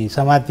चाहिँ नि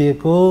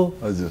समातिएको।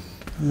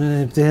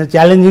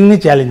 च्यालेन्जिङ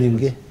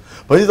के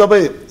भनेपछि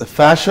तपाईँ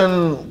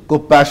फ्यासनको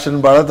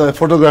प्यासनबाट तपाईँ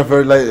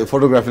फोटोग्राफीलाई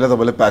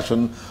तपाईँले प्यासन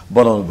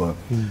बनाउनु भयो।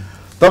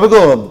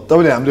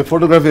 तपाईँले हामीले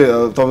फोटोग्राफी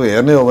तपाईँ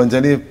हेर्ने हो भने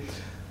चाहिँ नि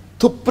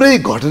थुप्रै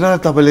घटना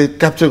तपाईँले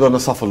क्याप्चर गर्न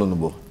सफल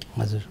हुनुभयो।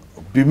 हजुर,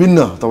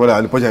 विभिन्न तपाईँले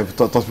अहिले पछि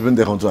तस्बिर पनि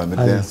देखाउँछौँ हामी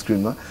त्यहाँ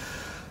स्क्रिनमा।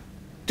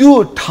 त्यो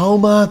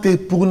ठाउँमा त्यो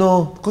पुग्न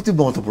कति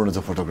महत्त्वपूर्ण छ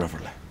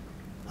फोटोग्राफरलाई?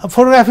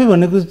 फोटोग्राफी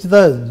भनेको त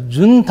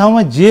जुन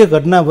ठाउँमा जे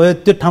घटना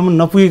भयो त्यो ठाउँमा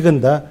नपुगिकन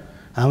त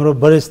हाम्रो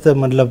वरिष्ठ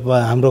मतलब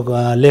हाम्रो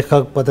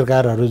लेखक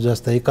पत्रकारहरू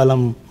जस्तै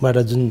कलमबाट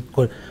जुन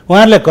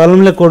उहाँहरूले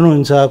कलमले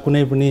कोर्नुहुन्छ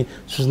कुनै पनि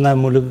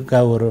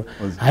सूचनामूलकहरू,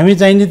 हामी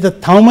चाहिँ नि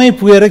त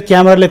ठाउँमै पुगेर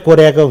क्यामेराले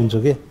कोर्याएको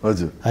हुन्छौँ कि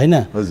होइन।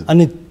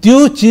 अनि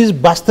त्यो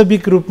चिज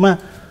वास्तविक रूपमा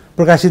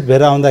प्रकाशित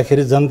भएर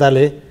आउँदाखेरि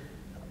जनताले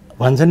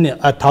भन्छन् नि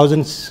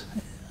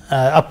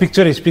a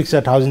picture speaks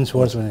 1,000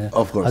 words भनेर,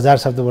 1000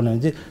 शब्द बोल्यो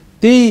भने चाहिँ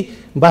त्यही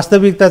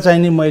वास्तविकता चाहिँ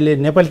नि मैले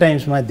नेपाल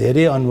टाइम्समा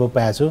धेरै अनुभव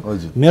पाएको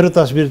छु। मेरो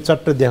तस्बिर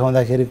चट्ट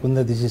देखाउँदाखेरि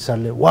कुन्ददिसी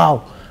सरले वाउ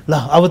ल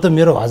अब त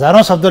मेरो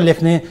हजारौँ शब्द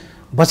लेख्ने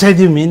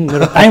बचाइदियो मिन,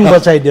 मेरो टाइम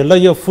बचाइदियो ल,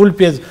 यो फुल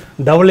पेज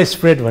डबल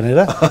स्प्रेड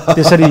भनेर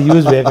त्यसरी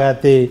युज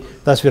भएका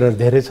त्यही तस्बिरहरू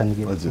धेरै छन्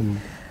कि।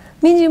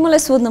 मिनजी,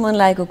 मलाई सोध्न मन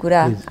लागेको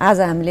कुरा, आज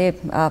हामीले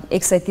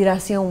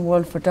 183औं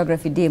वर्ल्ड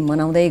फोटोग्राफी डे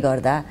मनाउँदै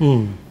गर्दा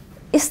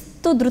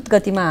यस्तो द्रुत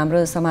गतिमा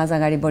हाम्रो समाज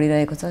अगाडि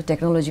बढिरहेको छ,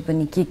 टेक्नोलोजी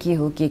पनि के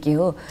हो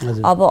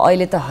अब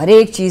अहिले त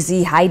हरेक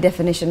चिज हाई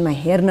डेफिनेसनमा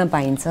हेर्न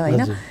पाइन्छ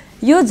होइन।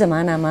 यो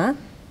जमानामा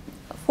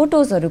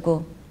फोटोजहरूको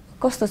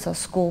कस्तो छ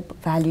स्कोप,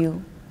 भ्याल्यु?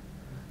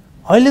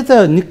 अहिले त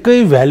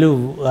निकै भ्याल्यु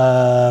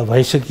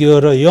भइसक्यो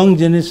र यङ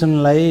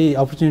जेनेरेसनलाई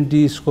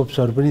अपर्च्युनिटी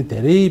स्कोप्सहरू पनि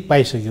धेरै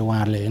पाइसक्यो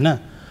उहाँहरूले होइन।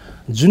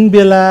 जुन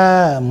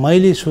बेला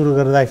मैले सुरु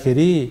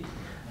गर्दाखेरि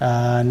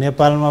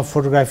नेपालमा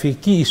फोटोग्राफी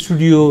कि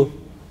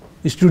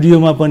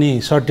स्टुडियोमा पनि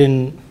सर्टेन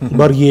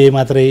वर्गीय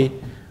मात्रै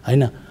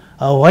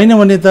होइन,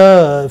 भने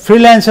त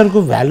फ्रिल्यान्सरको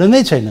भ्यालु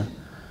नै छैन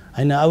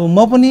होइन। अब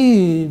म पनि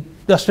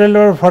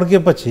अस्ट्रेलियाबाट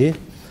फर्केपछि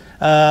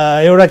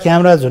एउटा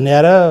क्यामेरा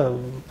झुन्याएर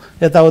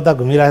यताउता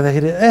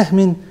घुमिराख्दाखेरि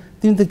मिन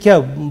तिमी त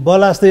क्या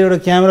बला जस्तो एउटा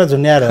क्यामेरा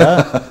झुन्याएर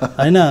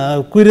होइन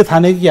कुहिरो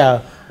थाने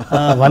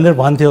क्या भनेर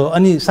भन्थ्यो।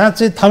 अनि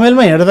साँच्चै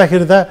थमेलमा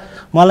हिँड्दाखेरि त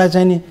मलाई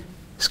चाहिँ नि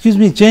excuse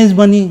me change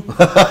money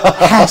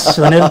hash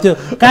भनेर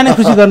त्यो कहाँ नै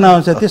खुसी गर्न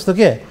आउँछ त्यस्तो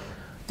के।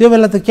 त्यो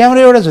बेला त क्यामेरा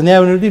एउटा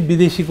झुन्यायो भने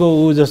विदेशीको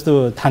जस्तो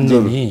ठान्ने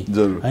नि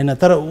होइन,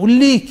 तर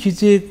उसले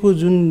खिचेको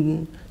जुन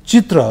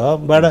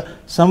चित्रबाट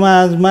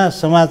समाजमा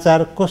समाचार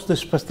कस्तो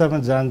स्पष्टमा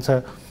जान्छ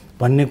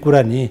भन्ने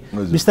कुरा नि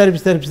बिस्तारै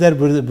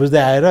बुझ्दै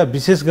आएर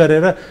विशेष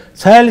गरेर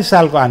 46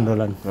 सालको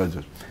आन्दोलन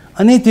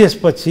अनि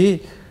त्यसपछि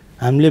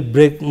हामीले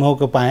ब्रेक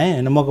मौका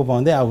पाएँ होइन। मौका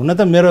पाउँदै अब हुन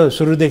त मेरो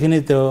सुरुदेखि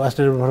नै त्यो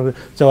अस्ट्रेलिया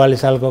 44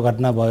 सालको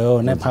घटना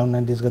भयो होइन,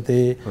 फागुन 29 गते,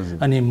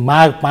 अनि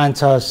माघ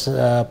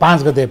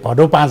 5 गते,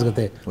 भदौ 5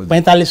 गते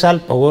 45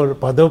 साल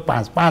भदौ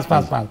 5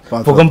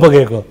 भूकम्प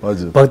गएको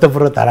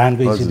भक्तपुर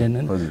धरानको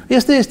इन्सिडेन्ट।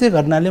 यस्तै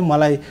घटनाले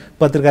मलाई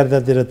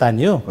पत्रकारितातिर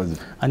तानियो।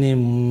 अनि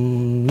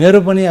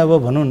मेरो पनि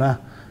अब भनौँ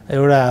न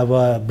एउटा अब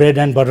ब्रेड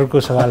एन्ड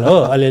बटरको सवाल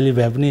हो, अलिअलि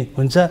भए पनि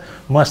हुन्छ,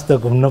 मस्त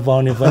घुम्न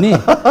पाउने पनि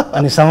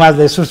अनि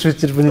समाजलाई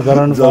सुसूचित पनि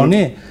गराउनु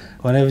पाउने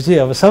भनेपछि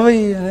अब सबै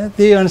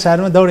त्यही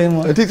अनुसारमा दौडेँ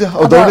म। ठिक छ,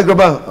 अब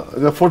दौडेकोमा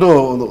फोटो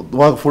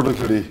उहाँको फोटो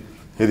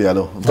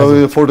हेरिहाल्यो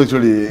तपाईँको फोटो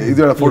एक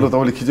दुईवटा फोटो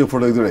तपाईँले खिचेको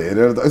फोटो एक दुईवटा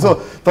हेरेर यसो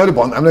तपाईँले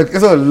हामीलाई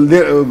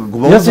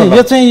यसो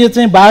यो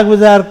चाहिँ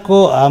बागबजारको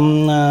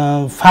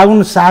फागुन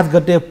 7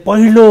 गते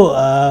पहिलो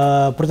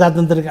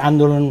प्रजातान्त्रिक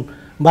आन्दोलन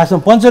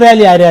वास्तवमा पञ्च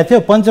र्याली आइरहेको थियो।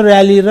 पञ्च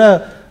र्याली र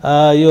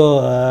यो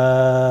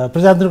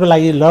प्रजातन्त्रको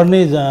लागि लड्ने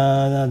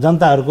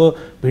जनताहरूको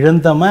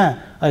भिडन्तमा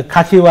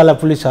खाखीवाला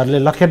पुलिसहरूले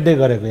लखेट्दै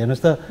गरेको हेर्नुहोस्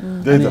त।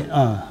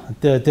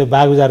 त्यो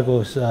बागबजारको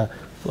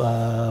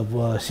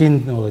सिन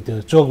हो, त्यो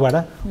चोकबाट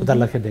उता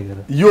लखेट्दै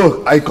गरेको यो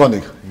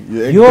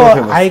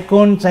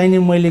आइकोन चाहिँ नि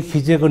मैले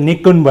खिचेको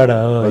निकोनबाट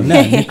हो होइन,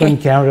 निकोन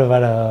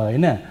क्यामेराबाट हो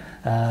होइन।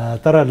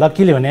 तर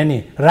लक्कीले भने नि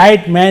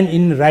right man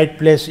in right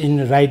place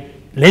in right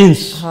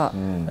lens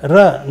र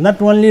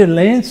not only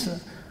lens,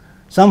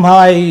 somehow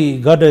I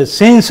got a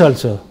sense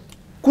also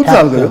कुन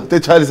सालको हो त्यो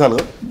 46 सालको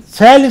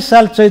 46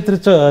 साल चैत्र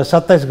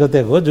 27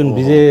 गतेको जुन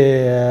विजय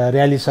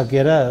र्याली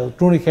सकिएर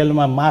टुँडी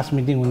खेलमा मास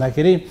मिटिङ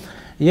हुँदाखेरि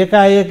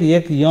एकाएक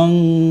एक यङ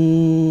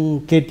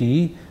केटी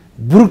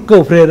बुरुक्क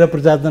उफ्रिएर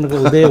प्रजातन्त्रको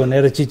उदय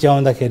भनेर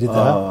चिच्याउँदाखेरि त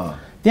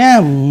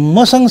त्यहाँ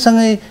म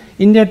सँगसँगै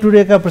इन्डिया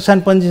टुडेका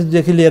प्रशान्त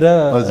पञ्चदेखि लिएर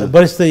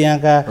वरिष्ठ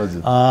यहाँका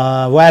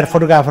वायर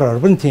फोटोग्राफरहरू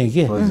पनि थिए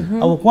कि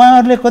अब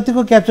उहाँहरूले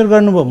कतिको क्याप्चर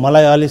गर्नुभयो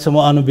मलाई अहिलेसम्म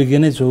अनुभज्ञ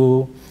नै छु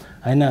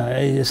होइन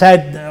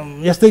सायद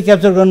यस्तै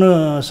क्याप्चर गर्नु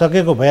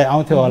सकेको भए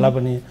आउँथ्यो होला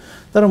पनि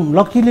तर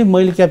लक्कीली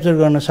मैले क्याप्चर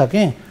गर्न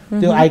सकेँ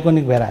त्यो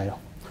आइकोनिक भएर आयो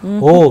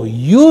हो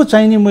यो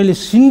चाहिँ नि मैले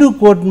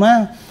सिन्धुकोटमा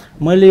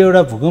मैले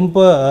एउटा भूकम्प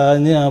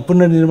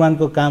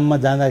पुनर्निर्माणको काममा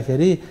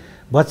जाँदाखेरि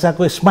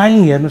बच्चाको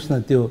स्माइलिङ हेर्नुहोस् न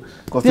त्यो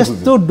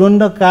त्यस्तो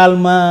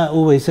दण्डकालमा ऊ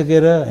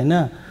भइसकेर होइन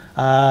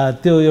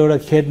त्यो एउटा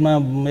खेतमा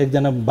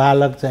एकजना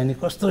बालक चाहिँ नि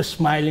कस्तो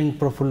स्माइलिङ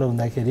प्रफुल्ल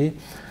हुँदाखेरि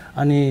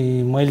अनि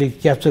मैले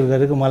क्याप्चर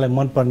गरेको मलाई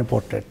मनपर्ने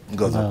पोर्ट्रेट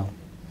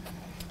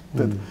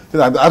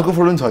अर्को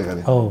फोटो पनि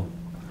छ हो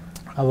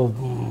अब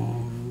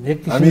एक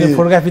किसिमले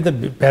फोटोग्राफी त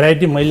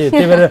भेराइटी मैले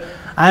त्यही भएर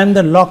I am the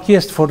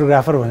luckiest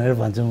photographer भनेर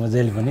भन्छु म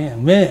जहिले पनि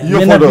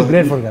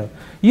ग्रेट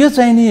फोटोग्राफर यो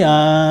चाहिँ नि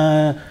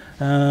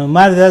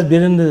महाराज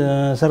वीरेन्द्र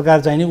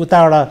सरकार चाहिँ नि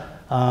उताबाट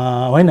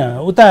होइन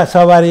उता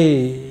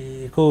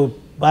सवारीको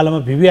पालामा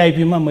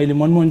भिभिआइपीमा मैले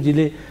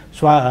मनमोहनजीले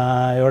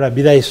एउटा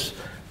विदाई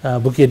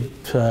बुकेट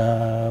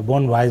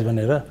बोन भोइस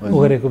भनेर उ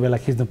गरेको बेला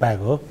खिच्नु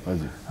पाएको हो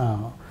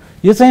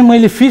यो चाहिँ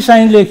मैले फिस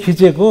आइनले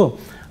खिचेको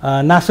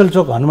नासल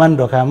चोक हनुमान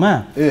ढोकामा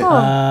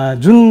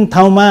जुन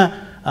ठाउँमा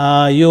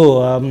यो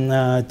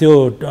त्यो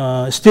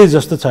स्टेज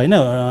जस्तो छ होइन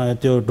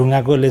त्यो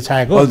ढुङ्गाकोले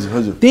छाएको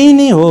त्यही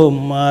नै हो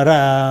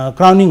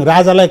क्राउनिङ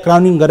राजालाई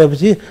क्राउनिङ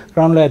गरेपछि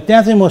क्राउनलाई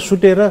त्यहाँ चाहिँ म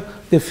सुटेर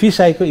त्यो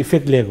फिस आईको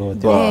इफेक्ट लिएको हो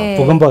त्यो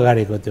भूकम्प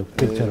अगाडिको त्यो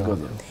पिक्चर हो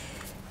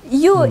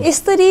यो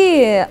यसरी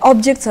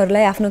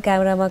अब्जेक्ट्सहरूलाई आफ्नो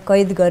क्यामेरामा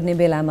कैद गर्ने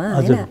बेलामा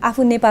होइन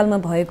आफू नेपालमा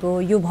भएको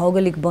यो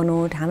भौगोलिक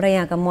बनोट हाम्रा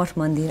यहाँका मठ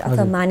मन्दिर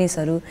अथवा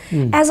मानिसहरू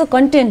एज अ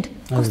कन्टेन्ट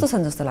कस्तो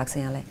छन् जस्तो लाग्छ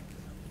यहाँलाई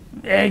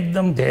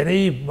एकदम धेरै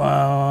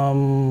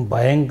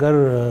भयङ्कर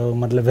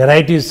मतलब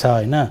भेराइटिज छ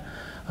होइन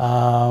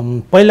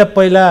पहिला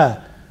पहिला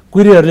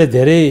कुरीहरूले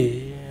धेरै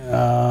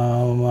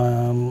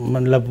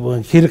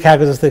मतलब खिर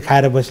खाएको जस्तै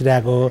खाएर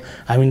बसिरहेको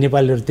हामी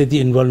नेपालीहरू त्यति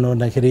इन्भल्भ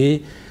नहुँदाखेरि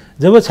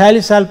जब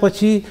 46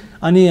 सालपछि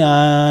अनि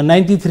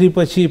 93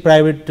 पछि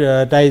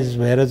प्राइभेटाइज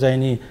भएर चाहिँ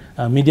नि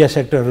मिडिया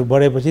सेक्टरहरू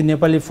बढेपछि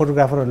नेपाली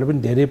फोटोग्राफरहरूले पनि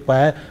धेरै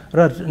पाए र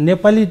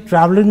नेपाली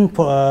ट्राभल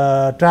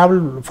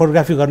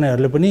फोटोग्राफी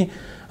गर्नेहरूले पनि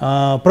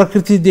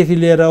प्रकृतिदेखि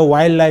लिएर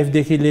वाइल्ड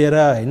लाइफदेखि लिएर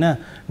होइन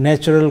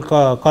नेचुरल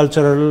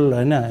कल्चरल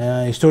होइन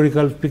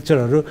हिस्टोरिकल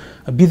पिक्चरहरू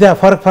विधा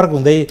फरक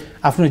हुँदै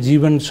आफ्नो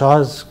जीवन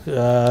सहज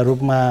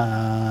रूपमा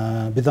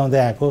बिताउँदै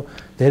आएको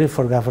धेरै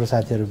फोटोग्राफर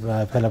साथीहरू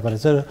फेला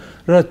परेछ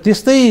र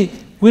त्यस्तै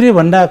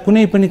कुरीभन्दा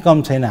कुनै पनि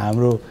कम छैन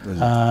हाम्रो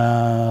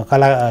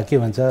कला के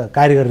भन्छ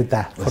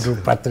कारिगरिता फोटो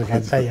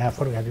पत्रकारिता या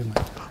फोटोग्राफीमा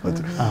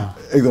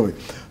एकदमै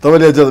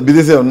तपाईँले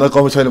विदेशीभन्दा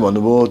कम छैन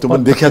भन्नुभयो त्यो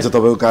पनि देखिएको छ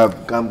तपाईँको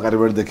काम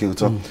कार्यबाट देखिएको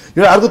छ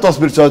एउटा अर्को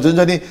तस्बिर छ जुन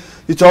चाहिँ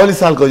यो 44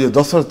 सालको यो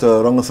दशरथ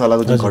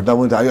रङ्गशालाको जुन घटना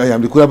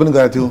हामीले कुरा पनि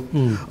गरेको थियौँ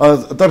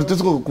तर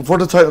त्यसको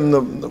फोटो छ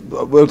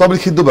तपाईँले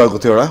खिच्नु भएको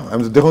थियो एउटा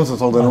हामी देखाउन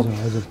सक्दैनौँ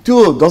त्यो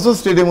दशरथ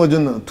स्टेडियमको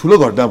जुन ठुलो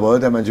घटना भयो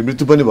त्यहाँ मान्छे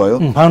मृत्यु पनि भयो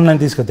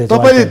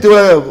तपाईँले त्यो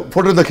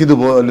फोटो त खिच्नु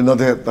भयो अहिले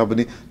नदेखे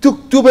तापनि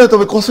त्यो बेला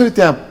तपाईँ कसरी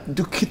त्यहाँ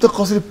त्यो खिच्न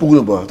कसरी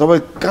पुग्नु भयो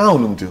तपाईँ कहाँ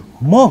हुनुहुन्थ्यो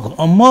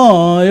म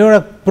एउटा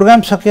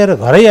प्रोग्राम सकेर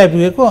घरै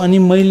आइपुगेको अनि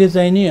मैले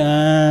चाहिँ नि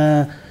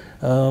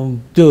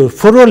त्यो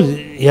फुटबल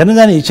हेर्न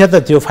जाने इच्छा त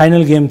थियो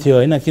फाइनल गेम थियो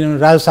होइन किनभने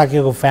राजु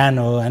साकेको फ्यान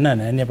हो होइन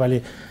नेपाली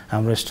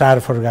हाम्रो स्टार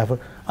फोटोग्राफर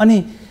अनि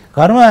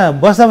घरमा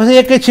बस्दा बस्दा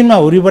एकैछिनमा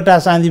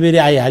हुरीबटास आँधीबेरी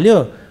आइहाल्यो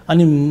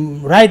अनि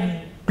राइट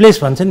प्लेस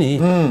भन्छ नि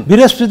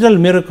वीरहस्पिटल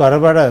मेरो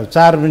घरबाट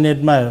 4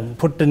 मिनटमा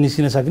फुट्ट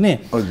निस्किन सक्ने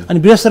अनि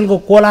वीरहस्पिटलको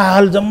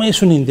कोलाहल जम्मै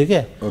सुनिन्थ्यो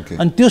क्या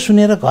अनि त्यो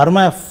सुनेर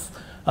घरमा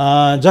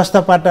जस्ता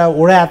पाटा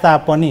उडा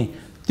तापनि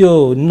त्यो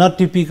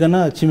नटिपिकन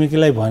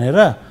छिमेकीलाई भनेर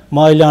म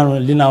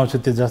अहिले लिन आउँछु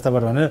त्यो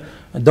जस्ताबाट भनेर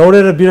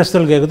दौडेर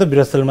वीरस्थल गएको त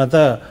वीरस्थलमा त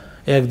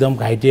एकदम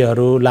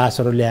घाइतेहरू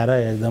लासहरू ल्याएर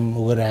एकदम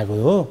उ गरिरहेको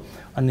हो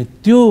अनि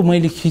त्यो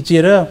मैले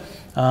खिचेर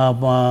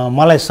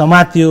मलाई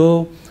समात्यो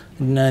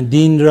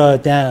दिन र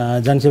त्यहाँ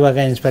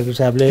जनसेवाका इन्सपेक्टर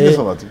साहबले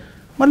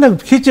मतलब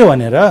खिच्यो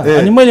भनेर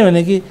अनि मैले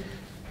भने कि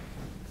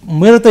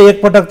मेरो त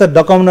एकपटक त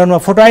डकुमेन्टमा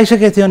फोटो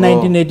आइसकेको थियो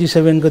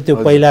 1987 को त्यो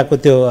पहिलाको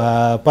त्यो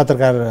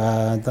पत्रकार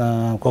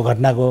को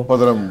घटनाको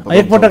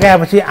एकपटक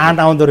आएपछि आँट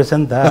आउँदो रहेछ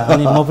नि त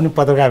अनि म पनि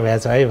पत्रकार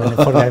भएछ है भन्ने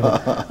फोटो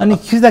अनि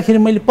खिच्दाखेरि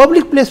मैले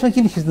पब्लिक प्लेसमा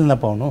किन खिच्न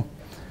नपाउनु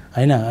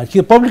होइन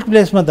कि पब्लिक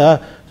प्लेसमा त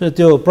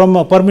त्यो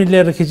पर्मिट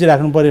लिएर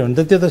खिचिराख्नु पऱ्यो भने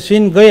त त्यो त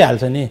सिन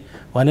गइहाल्छ नि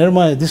भनेर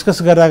म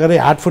डिस्कस गर्दै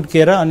हात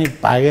फुट्किएर अनि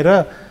भागेर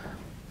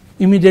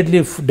इमिडिएटली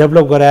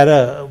डेभलप गराएर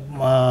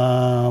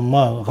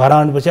म घर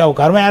आउनुपर्छ अब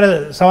घरमा आएर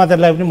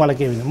समातेरलाई पनि मलाई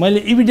के भन्छ मैले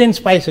इभिडेन्स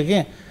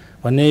पाइसकेँ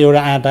भन्ने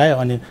एउटा आँट आयो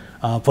अनि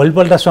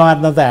भोलिपल्ट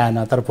समात्न त आएन,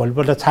 तर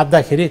भोलिपल्ट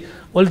छाप्दाखेरि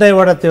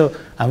उल्टैबाट त्यो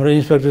हाम्रो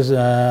इन्सपेक्टर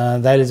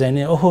दाइले चाहिँ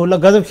नि ओहो ल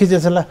गजब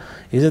खिचेछ ल,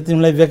 हिजो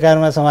तिमीलाई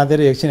बेकारमा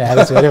समातेर एकछिन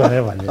हेरेछ अरे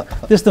भनेर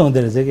भन्यो। त्यस्तो हुँदो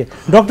रहेछ कि।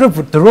 डक्टर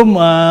ध्रुव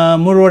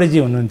मुरवडीजी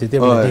हुनुहुन्थ्यो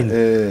त्यो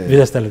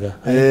विजयस्थलको,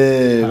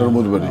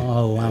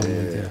 उहाँ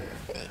हुनुहुन्थ्यो।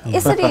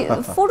 यसरी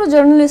फोटो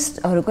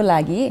जर्नलिस्टहरूको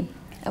लागि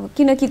अब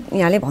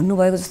किनकि यहाँले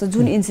भन्नुभएको जस्तो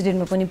जुन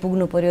इन्सिडेन्टमा पनि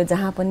पुग्नु पर्यो,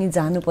 जहाँ पनि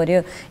जानु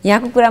पर्यो,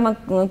 यहाँको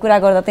कुरा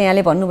गर्दा त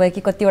यहाँले भन्नुभयो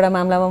कि कतिवटा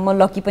मामलामा म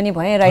लकी पनि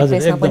भएँ, राइट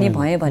प्लेसमा पनि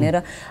भएँ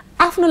भनेर।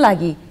 आफ्नो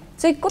लागि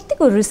चाहिँ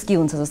कतिको रिस्की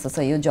हुन्छ जस्तो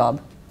छ यो जब?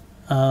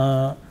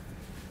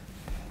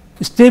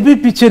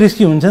 स्टेपै पछि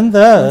रिस्की हुन्छ नि त,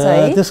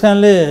 त्यस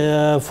कारणले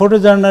फोटो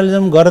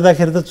जर्नलिजम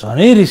गर्दाखेरि त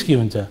झनै रिस्की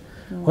हुन्छ।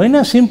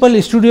 होइन सिम्पल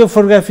स्टुडियो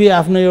फोटोग्राफी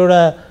आफ्नो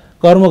एउटा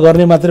कर्म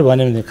गर्ने मात्रै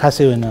भन्यो भने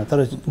खासै होइन,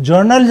 तर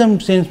जर्नलिजम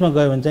सेन्समा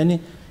गयो भने चाहिँ नि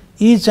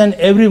each and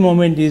every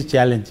moment is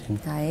challenging,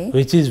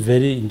 which is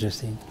very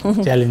interesting,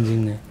 challenging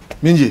नै।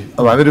 मिन्जी,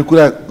 अब हामीहरू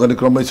कुरा गर्ने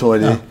क्रममै छौँ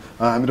अहिले,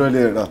 हामीहरू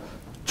अहिले एउटा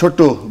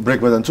छोटो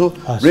ब्रेकमा जान्छौँ।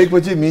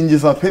 ब्रेकपछि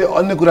मिन्जीसँग फेरि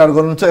अन्य कुराहरू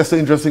गर्नुहुन्छ, यस्तो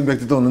इन्ट्रेस्टिङ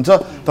व्यक्तित्व हुनुहुन्छ,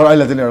 तर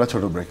अहिले चाहिँ एउटा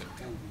छोटो ब्रेक।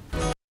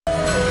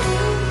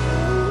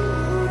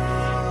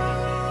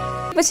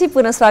 पछि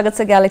पुनः स्वागत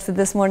छ ग्यालेक्सी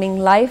दिस मर्निङ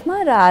लाइभमा,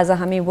 र आज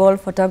हामी वर्ल्ड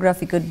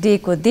फोटोग्राफीको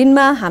डेको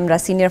दिनमा हाम्रा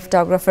सिनियर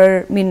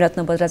फोटोग्राफर मीनरत्न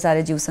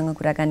बज्राचार्यज्यूसँग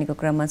कुराकानीको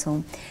क्रममा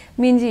छौँ।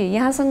 मिनजी,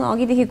 यहाँसँग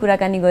अघिदेखि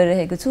कुराकानी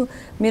गरिरहेको छु,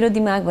 मेरो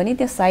दिमाग भने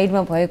त्यो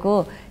साइडमा भएको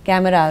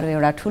क्यामेराहरू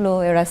एउटा ठुलो,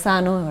 एउटा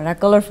सानो, एउटा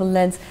कलरफुल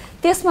लेन्स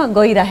त्यसमा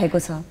गइरहेको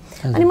छ।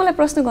 अनि मलाई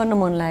प्रश्न गर्न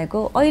मन लागेको,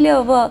 अहिले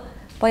अब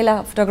पहिला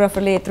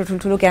फोटोग्राफरले यत्रो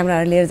ठुल्ठुलो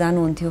क्यामेराहरू लिएर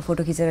जानुहुन्थ्यो,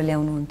 फोटो खिचेर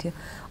ल्याउनुहुन्थ्यो,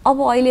 अब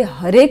अहिले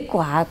हरेकको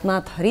हातमा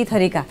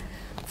थरीथरीका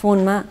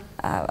फोनमा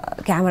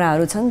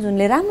क्यामेराहरू छन्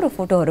जुनले राम्रो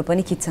फोटोहरू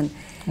पनि खिच्छन्।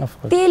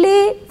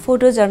 त्यसले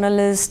फोटो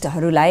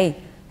जर्नलिस्टहरूलाई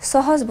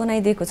सहज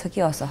बनाइदिएको छ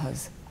कि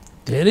असहज?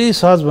 धेरै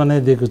सहज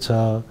बनाइदिएको छ,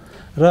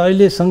 र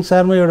अहिले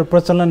संसारमा एउटा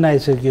प्रचलन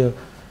आइसक्यो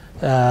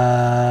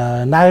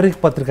नागरिक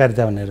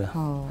पत्रकारिता भनेर,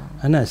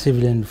 होइन,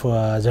 सिभिलियन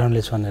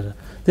जर्नलिस्ट भनेर।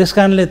 त्यस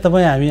कारणले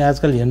तपाईँ हामी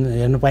आजकल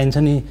हेर्नु पाइन्छ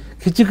नि,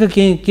 खिचिक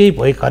केही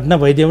घटना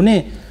भइदियो भने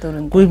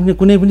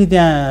कुनै पनि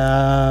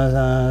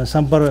त्यहाँ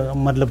सम्पर्क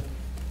मतलब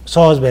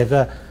सहज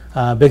भएका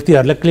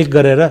व्यक्तिहरूलाई क्लिक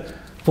गरेर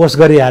पोस्ट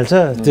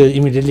गरिहाल्छ त्यो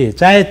इमिडिएटली,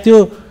 चाहे त्यो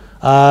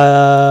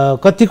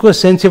कतिको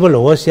सेन्सिबल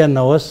होस् या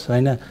नहोस्,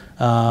 होइन,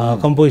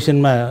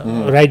 कम्पोजिसनमा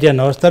राइट या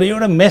नहोस्, तर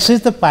एउटा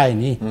मेसेज त पाए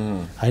नि,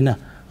 होइन,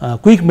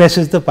 क्विक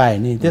मेसेज त पाए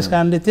नि। त्यस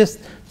कारणले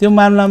त्यो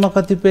मामलामा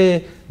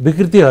कतिपय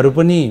विकृतिहरू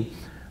पनि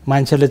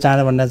मान्छेहरूले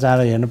चाँडोभन्दा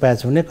चाँडो हेर्नु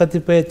पाएछ भने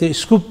कतिपय त्यो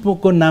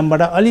स्कुपको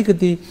नामबाट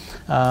अलिकति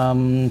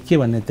के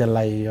भन्ने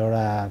त्यसलाई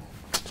एउटा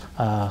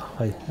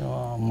खै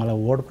मलाई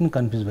वर्ड पनि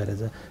कन्फ्युज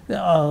भइरहेछ,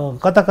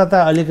 कता कता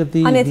अलिकति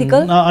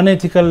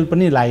अनएथिकल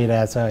पनि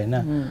लागिरहेछ, होइन।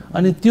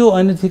 अनि त्यो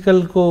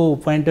अनएथिकलको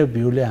पोइन्ट अफ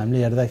भ्यूले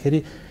हामीले हेर्दाखेरि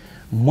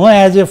म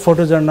एज ए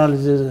फोटो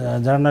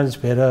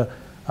जर्नलिस्ट भएर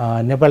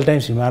नेपाल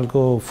टाइम्स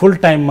हिमालको फुल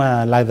टाइममा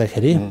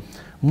लाग्दाखेरि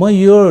म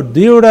यो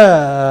दुईवटा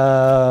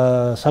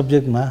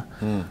सब्जेक्टमा,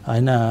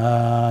 होइन,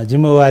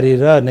 जिम्मेवारी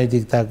र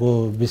नैतिकताको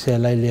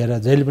विषयलाई लिएर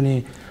जहिले पनि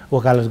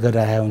वकालत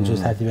गरिरहेको हुन्छु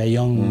साथीभाइ,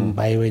 यङ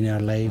भाइ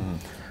बहिनीहरूलाई।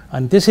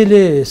 अनि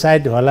त्यसैले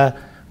सायद होला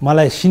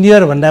मलाई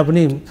सिनियर भन्दा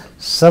पनि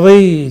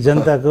सबै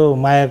जनताको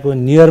मायाको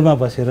नियरमा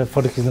बसेर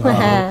फोटो खिच्नु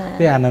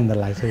त्यही आनन्द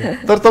लाग्छ।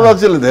 तर तपाईँ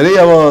एक्चुअली धेरै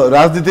अब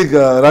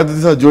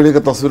राजनीतिसँग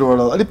जोडिएको तस्विरबाट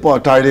अलिक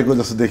टाढिएको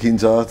जस्तो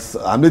देखिन्छ,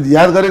 हामीले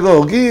याद गरेको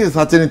हो कि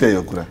साँच्चै नै त्यही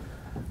हो कुरा?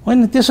 होइन,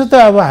 त्यसो त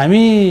अब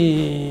हामी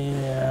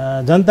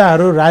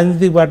जनताहरू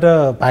राजनीतिबाट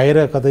भागेर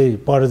कतै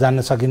पर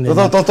जान सकिँदैन,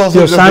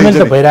 त्यो सामेल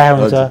त भइरहेको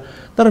हुन्छ।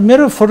 तर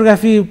मेरो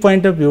फोटोग्राफी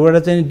पोइन्ट अफ भ्यूबाट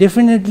चाहिँ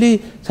डेफिनेटली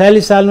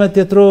 46 सालमा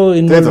त्यत्रो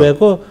इन्भल्भ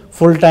भएको,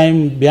 फुल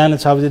टाइम बिहान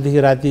 6 बजेदेखि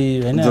राति,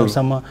 होइन,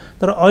 सम्म।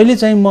 तर अहिले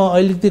चाहिँ म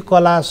अलिकति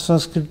कला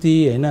संस्कृति,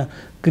 होइन,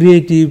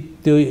 क्रिएटिभ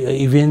त्यो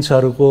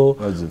इभेन्ट्सहरूको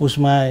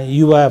उसमा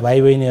युवा भाइ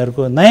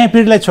बहिनीहरूको नयाँ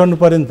पिँढीलाई छोड्नु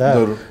पऱ्यो नि त।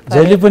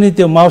 जहिले पनि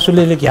त्यो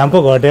माउसुलीले घ्याम्पो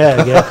घट्या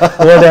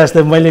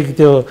जस्तै मैले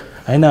त्यो,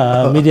 होइन,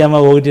 मिडियामा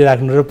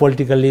ओगटिराख्नु र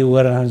पोलिटिकल्ली उ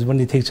गर्नु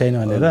पनि ठिक छैन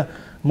भनेर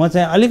म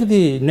चाहिँ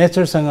अलिकति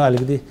नेचरसँग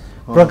अलिकति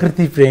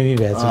प्रकृति प्रेमी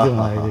भएछु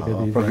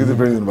कि।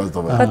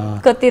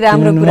 कति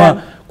राम्रो कुरा।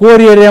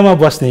 कोर एरियामा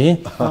बस्ने,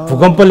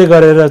 भूकम्पले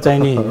गरेर चाहिँ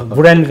नि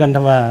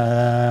बुढानीकण्ठमा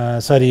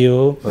सरियो।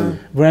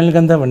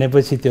 बुढानीकण्ठ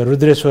भनेपछि त्यो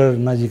रुद्रेश्वर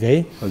नजिकै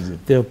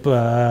त्यो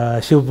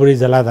शिवपुरी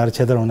जलाधार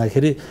क्षेत्र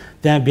हुँदाखेरि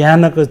त्यहाँ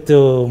बिहानको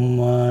त्यो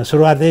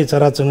सुरुवातै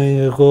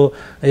चराचुरुङ्गीको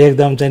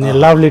एकदम चाहिँ नि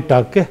लभली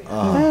टक के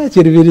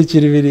चिरबिरी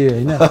चिरबिरी,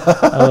 होइन।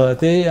 अब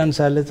त्यही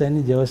अनुसारले चाहिँ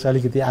नि जे होस्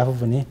अलिकति आफू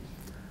पनि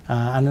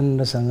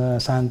आनन्दसँग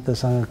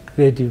शान्तसँग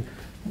क्रिएटिभ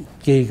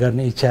केही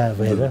गर्ने इच्छा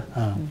भएर।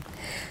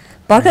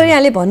 भर्खर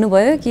यहाँले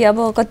भन्नुभयो कि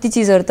अब कति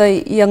चिजहरू त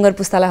यङ्गर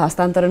पुस्तालाई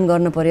हस्तान्तरण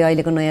गर्नु पर्यो,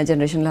 अहिलेको नयाँ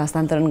जेनेरेसनलाई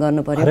हस्तान्तरण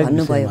गर्नु पर्यो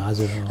भन्नुभयो,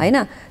 होइन।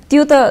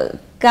 त्यो त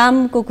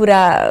कामको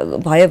कुरा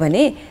भयो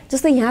भने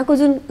जस्तो यहाँको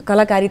जुन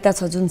कलाकारिता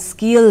छ, जुन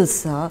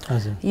स्किल्स छ,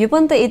 यो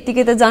पनि त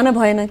यत्तिकै त जान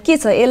भएन। के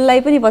छ यसलाई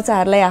पनि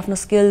बच्चाहरूलाई आफ्नो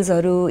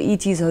स्किल्सहरू, यी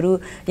चिजहरू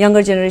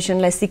यङ्गर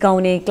जेनेरेसनलाई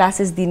सिकाउने,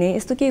 क्लासेस दिने,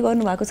 यस्तो केही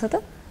गर्नुभएको छ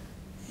त?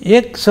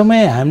 एक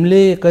समय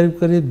हामीले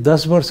करिब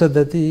 10 वर्ष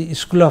जति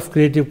स्कुल अफ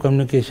क्रिएटिभ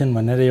कम्युनिकेसन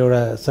भनेर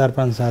एउटा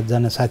 4-5-7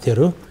 जना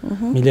साथीहरू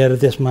मिलेर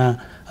त्यसमा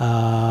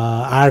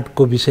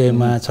आर्टको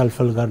विषयमा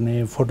छलफल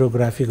गर्ने,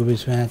 फोटोग्राफीको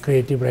विषयमा,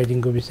 क्रिएटिभ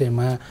राइटिङको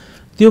विषयमा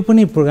त्यो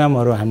पनि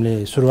प्रोग्रामहरू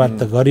हामीले सुरुवात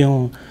त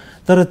गऱ्यौँ।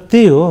 तर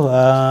त्यही हो,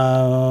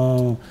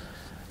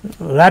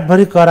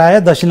 रातभरि करायो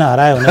दक्षिणा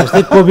हरायो भने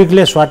जस्तै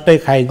कोभिडले स्वाटै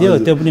खाइदियो,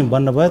 त्यो पनि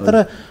बन्द भयो। तर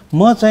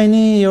म चाहिँ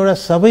नि एउटा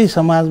सबै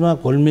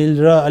समाजमा घुलमिल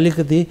र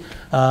अलिकति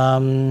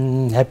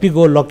ह्याप्पी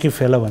गो लक्की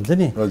फेलो भन्छ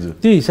नि,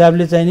 त्यो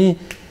हिसाबले चाहिँ नि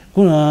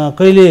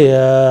कहिले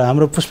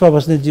हाम्रो पुष्पा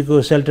बस्नेतजीको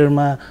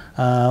सेल्टरमा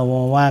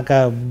उहाँका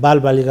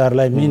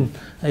बालबालिकाहरूलाई मेन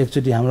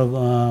एकचोटि हाम्रो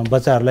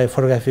बच्चाहरूलाई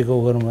फोटोग्राफीको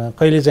गरौँ,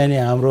 कहिले चाहिँ नि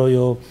हाम्रो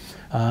यो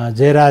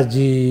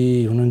जयराजजी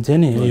हुनुहुन्थ्यो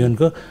नि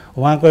युनको,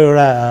 उहाँको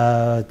एउटा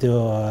त्यो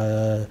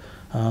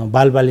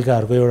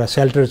बालबालिकाहरूको एउटा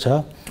सेल्टर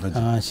छ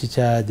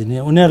शिक्षा दिने,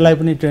 उनीहरूलाई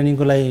पनि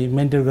ट्रेनिङको लागि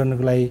मेन्टर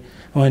गर्नको लागि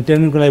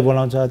ट्रेनिङको लागि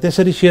बोलाउँछ,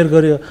 त्यसरी सेयर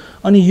गर्यो।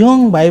 अनि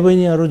यङ भाइ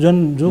बहिनीहरू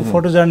जो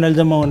फोटो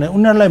जर्नलिजममा हुने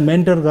उनीहरूलाई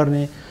मेन्टर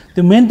गर्ने,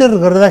 त्यो मेन्टर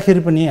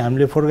गर्दाखेरि पनि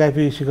हामीले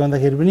फोटोग्राफी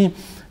सिकाउँदाखेरि पनि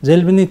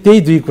जहिले पनि त्यही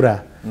दुई कुरा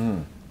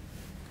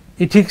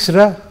इथिक्स र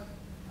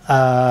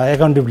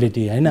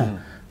एकाउन्टेबिलिटी होइन।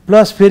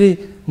 प्लस फेरि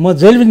म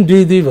जहिले पनि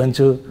दुई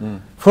भन्छु,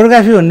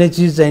 फोटोग्राफी भन्ने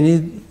चिज चाहिँ नि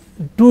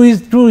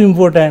to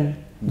important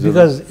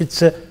because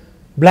it's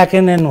black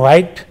and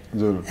white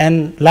and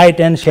light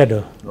and shadow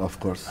of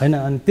course होइन।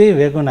 अनि त्यही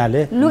भएको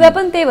हुनाले लुगा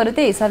पनि त्यही भएर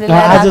त्यही हिसाबले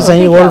आज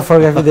चाहिँ वर्ल्ड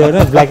फोटोग्राफी दिएर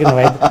ब्ल्याक एन्ड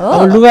व्हाइट।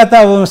 अब लुगा त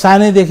अब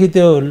सानैदेखि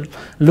त्यो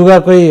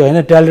लुगाकै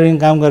होइन टेलरिङ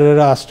काम गरेर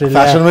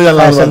अस्ट्रेलिया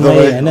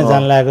होइन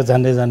जान लागेको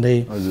झन्डै।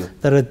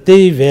 तर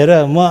त्यही भएर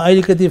म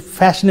अलिकति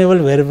फेसनेबल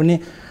भएर पनि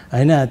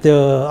होइन, त्यो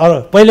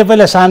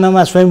पहिला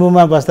सानोमा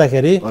स्वयम्भूमा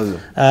बस्दाखेरि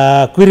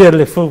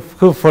कुरियरले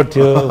खुब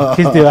फोटो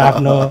खिच्थ्यो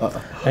आफ्नो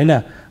होइन।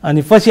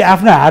 अनि पछि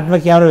आफ्नो हातमा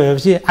क्यामेरा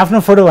भएपछि आफ्नो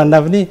फोटो भन्दा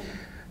पनि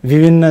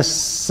विभिन्न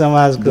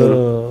समाजको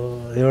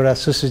एउटा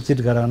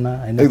सुसूचित गराउन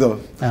होइन एकदम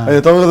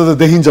तपाईँको त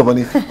देखिन्छ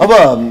पनि। अब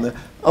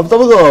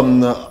तपाईँको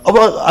अब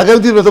आगामी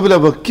दिनमा तपाईँले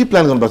अब के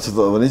प्लान गर्नुपर्छ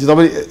भने चाहिँ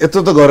तपाईँले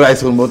यत्रो त गरेर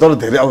आइसक्नुभयो, तर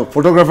धेरै अब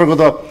फोटोग्राफरको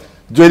त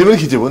जहिले पनि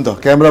खिच्यो नि त,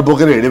 क्यामेरा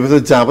बोकेर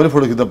हिँडेपछि जहाँ पनि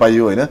फोटो खिच्न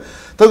पाइयो होइन।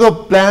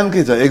 तपाईँको प्लान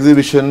के छ?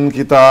 एक्जिबिसन,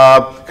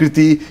 किताब,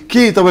 कृति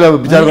के तपाईँले अब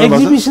विचार गर्नु?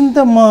 एक्जिबिसन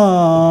त म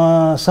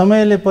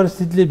समयले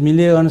परिस्थितिले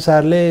मिले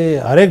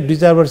अनुसारले हरेक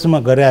 2-4 वर्षमा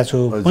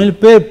गरिरहेको छु।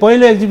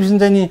 पहिलो एक्जिबिसन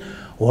चाहिँ नि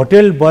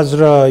होटेल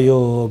बज्र यो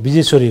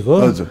विजेश्वरीको,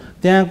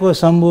 त्यहाँको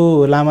शम्भु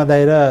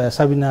लामादाई र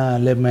सबिना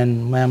लेबम्यान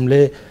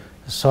म्यामले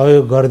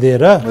सहयोग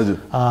गरिदिएर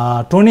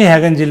टोनी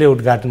ह्यागनजीले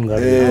उद्घाटन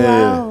गरे।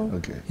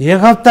 एक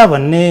हप्ता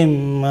भन्ने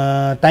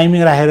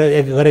टाइमिङ राखेर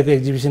गरेको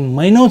एक्जिबिसन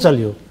महिनौ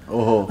चल्यो।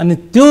 अनि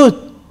त्यो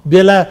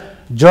बेला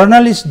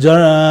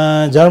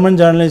जर्मन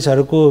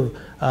जर्नलिस्टहरूको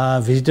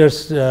भिजिटर्स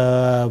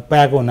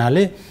पाएको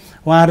हुनाले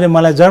उहाँहरूले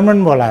मलाई जर्मन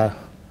बोलायो,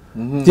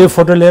 त्यो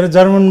फोटो लिएर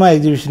जर्मनमा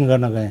एक्जिबिसन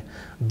गर्न गएँ।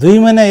 2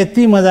 महिना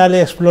यति मजाले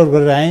एक्सप्लोर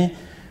गरेर आएँ,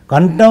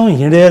 घन्टौँ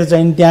हिँडेर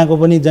चाहिँ त्यहाँको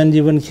पनि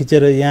जनजीवन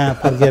खिचेर यहाँ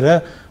फर्केर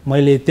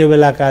मैले त्यो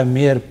बेलाका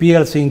मेयर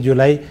पिएल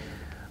सिंहज्यूलाई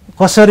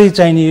कसरी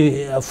चाहिँ नि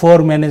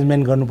फोहोर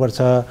म्यानेजमेन्ट गर्नुपर्छ,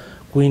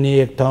 कुहिने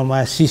एक ठाउँमा,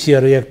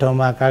 सिसीहरू एक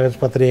ठाउँमा,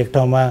 कागजपत्र एक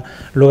ठाउँमा,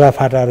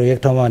 लुगाफाटाहरू एक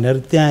ठाउँमा भनेर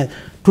त्यहाँ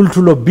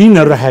ठुल्ठुलो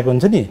बिनहरू राखेको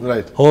हुन्छ नि,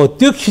 हो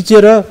त्यो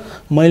खिचेर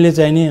मैले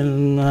चाहिँ नि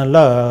ल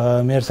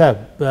मेयर साहब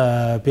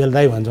पिएल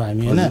दाई भन्छौँ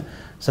हामी होइन,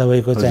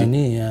 सबैको चाहिँ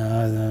नि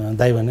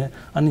दाई भने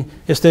अनि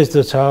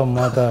यस्तो छ म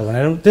त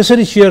भनेर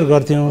त्यसरी सेयर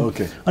गर्थ्यौँ।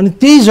 अनि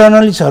त्यही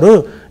जर्नलिस्टहरू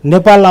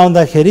नेपाल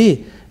आउँदाखेरि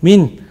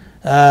mean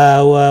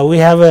we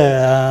have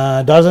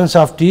dozens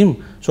of team,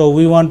 so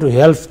we want to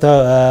help the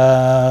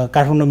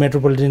Kathmandu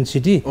metropolitan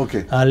city,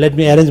 let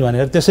me arrange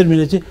भनेर त्यसरी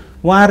मिलेपछि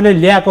उहाँहरूले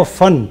ल्याएको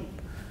फन्ड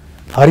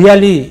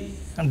हरियाली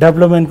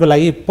डेभलपमेन्टको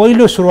लागि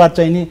पहिलो सुरुवात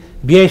चाहिँ नि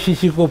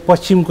बिआइसिसीको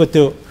पश्चिमको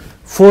त्यो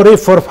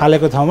 4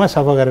 फालेको ठाउँमा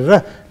सफा गरेर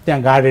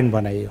त्यहाँ गार्डन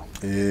बनाइयो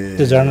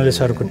त्यो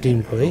जर्नलिस्टहरूको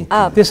टिमको है।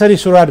 त्यसरी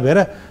सुरुवात भएर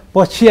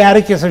पछि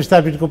आएर केशव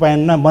स्थापितको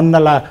पाइनमा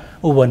मण्डला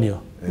बन्यो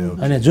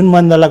होइन, जुन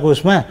मण्डलाको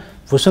उसमा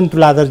भूषण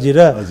तुलाधरजी र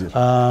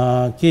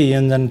के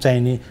योन्जन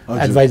चाहिने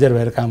एडभाइजर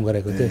भएर काम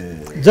गरेको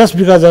थिएँ, just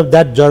because of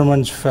that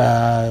German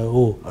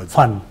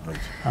fund.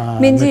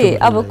 मेनजी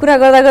अब कुरा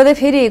गर्दा गर्दै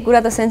फेरि कुरा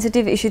त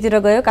सेन्सिटिभ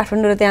इस्युतिर गयो,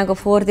 काठमाडौँ र त्यहाँको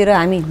फोहोरतिर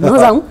हामी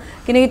नजाउँ,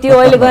 किनकि त्यो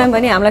अहिले गयौँ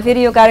भने हामीलाई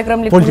फेरि यो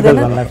कार्यक्रमले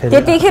पुग्दैन।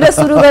 त्यतिखेर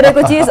सुरु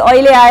गरेको चिज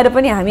अहिले आएर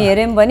पनि हामी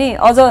हेऱ्यौँ भने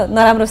अझ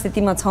नराम्रो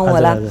स्थितिमा छौँ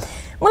होला।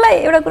 मलाई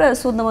एउटा कुरा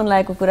सोध्न मन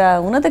लागेको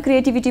कुरा, हुन त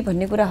क्रिएटिभिटी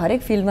भन्ने कुरा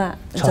हरेक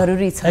फिल्डमा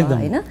जरुरी छ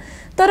होइन,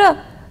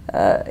 तर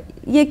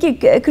यो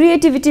के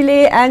क्रिएटिभिटीले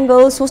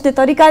एङ्गल सोच्ने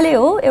तरिकाले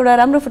हो एउटा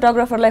राम्रो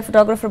फोटोग्राफरलाई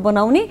फोटोग्राफर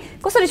बनाउने?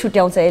 कसरी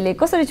छुट्याउँछ यसले,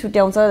 कसरी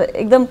छुट्याउँछ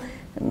एकदम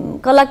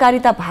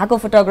कलाकारिता भएको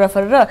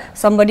फोटोग्राफर र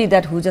somebody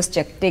that who just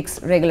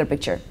takes regular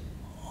picture?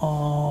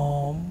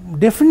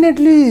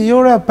 Definitely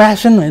एउटा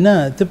प्यासन होइन,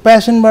 त्यो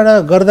प्यासनबाट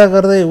गर्दा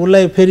गर्दै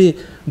उसलाई फेरि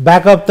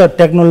ब्याकअप त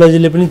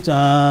टेक्नोलोजीले पनि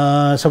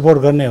सपोर्ट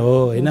गर्ने हो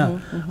होइन।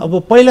 अब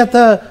पहिला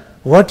त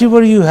what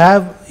ever you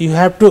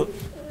have to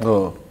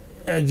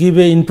give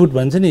A input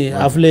भन्छ नि,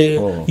 आफूले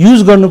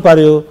युज गर्नु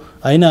पर्यो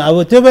होइन। अब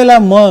त्यो बेला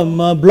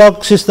म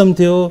ब्लक सिस्टम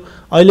थियो,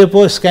 अहिले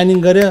पो स्क्यानिङ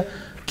गऱ्यो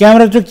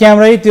क्यामेरा टु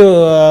क्यामेरै त्यो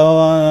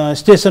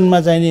स्टेसनमा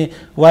चाहिँ नि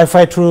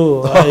वाइफाई थ्रु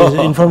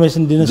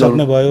इन्फर्मेसन दिन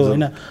सक्ने भयो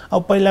होइन।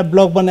 अब पहिला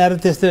ब्लग बनाएर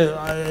त्यस्तो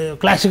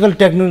क्लासिकल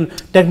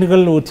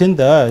टेक्निकल उ थियो नि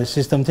त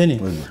सिस्टम थियो नि।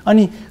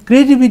 अनि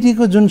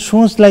क्रिएटिभिटीको जुन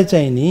सोचलाई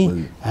चाहिँ नि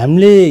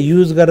हामीले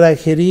युज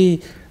गर्दाखेरि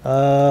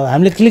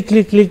हामीले क्लिक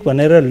क्लिक क्लिक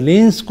भनेर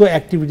लेन्सको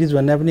एक्टिभिटिज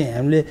भन्दा पनि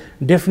हामीले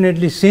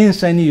डेफिनेटली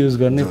सेन्स चाहिँ नि युज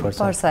गर्नै पर्छ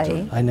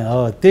होइन।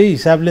 हो त्यही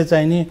हिसाबले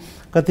चाहिँ नि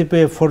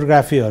कतिपय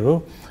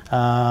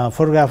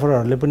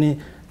फोटोग्राफरहरूले पनि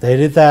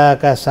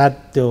धैर्यताका साथ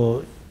त्यो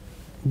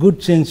गुड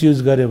सेन्स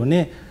युज गर्यो भने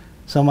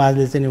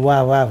समाजले चाहिँ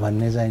वाह वाह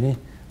भन्ने चाहिँ नि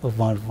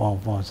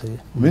पाउँछ कि।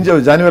 मिन्स अब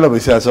जाने बेला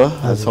भइसकेको छ,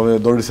 समय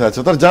दौडिसकेको छ।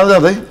 तर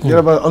जाँदै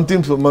अन्तिम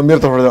मेरो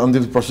तर्फबाट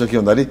अन्तिम प्रश्न के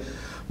भन्दाखेरि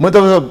म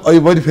तपाईँको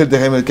अहिले मैले फेरि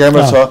देखाएँ मेरो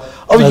क्यामेरा छ।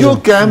 अब यो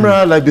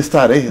क्यामेरालाई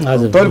बिस्तारै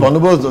तपाईँले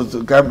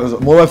भन्नुभयो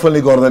मोबाइल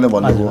फोनले गर्दैन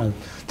भन्नुभयो,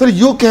 तर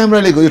यो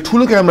क्यामेराले यो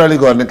ठुलो क्यामेराले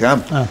गर्ने काम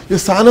यो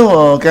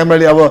सानो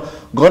क्यामेराले अब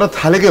गर्न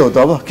थालेकै हो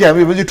त? अब के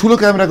हामी ठुलो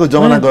क्यामेराको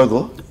जमाना गएको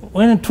हो?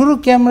 होइन,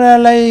 ठुलो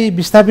क्यामेरालाई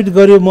विस्थापित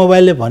गर्यो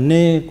मोबाइलले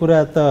भन्ने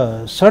कुरा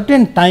त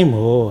सर्टेन टाइम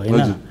हो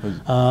होइन।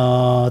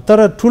 तर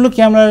ठुलो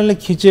क्यामेराले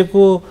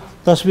खिचेको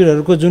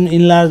तस्बिरहरूको जुन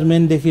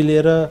इन्लार्जमेन्टदेखि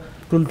लिएर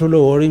ठुल्ठुलो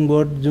होर्डिङ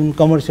बोर्ड जुन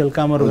कमर्सियल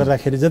कामहरू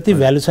गर्दाखेरि जति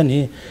भ्यालु छ नि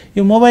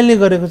यो मोबाइलले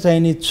गरेको चाहिँ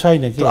नि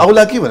छैन कि।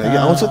 आउला के भने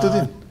आउँछ त्यो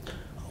दिन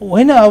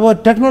होइन। अब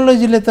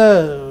टेक्नोलोजीले त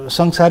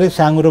संसारै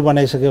साँगुरो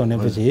बनाइसक्यो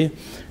भनेपछि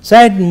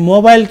सायद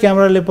मोबाइल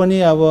क्यामेराले पनि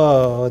अब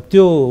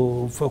त्यो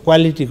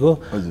क्वालिटीको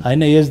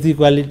होइन एचडी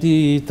क्वालिटी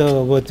त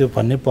अब त्यो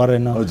भन्नै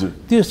परेन,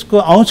 त्यसको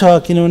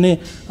आउँछ। किनभने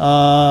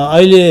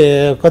अहिले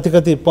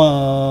कति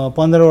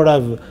 15वटा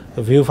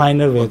भ्यू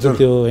फाइन्डर भएको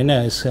त्यो होइन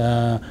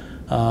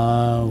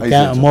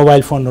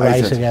मोबाइल फोनहरू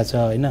आइसकेको छ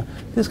होइन।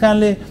 त्यस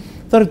कारणले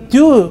तर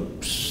त्यो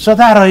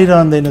सदा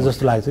रहिरहँदैन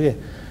जस्तो लाग्छ कि।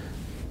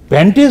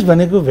 भेन्टेज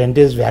भनेको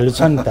भेन्टेज भ्यालु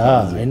छ नि त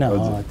होइन।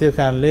 त्यो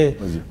कारणले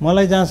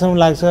मलाई जहाँसम्म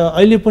लाग्छ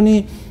अहिले पनि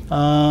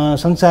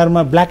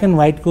संसारमा ब्ल्याक एन्ड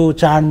व्हाइटको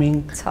चार्मिङ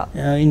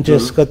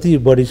इन्ट्रेस्ट कति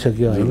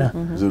बढिसक्यो होइन।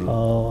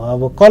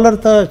 अब कलर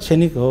त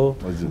क्षणिक हो,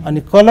 अनि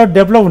कलर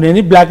डेभलप हुने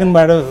नि ब्ल्याक एन्ड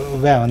व्हाइट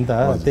भए हो नि त।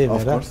 त्यही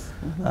भएर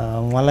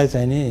मलाई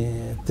चाहिँ नि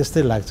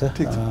त्यस्तै लाग्छ।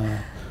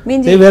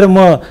 त्यही भएर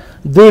म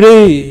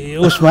दुईटै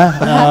उसमा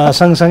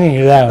सँगसँगै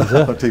हिँड्दा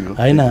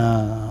हुन्छ होइन।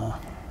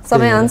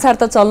 समयअनुसार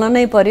त चल्न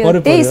नै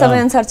पर्यो, त्यही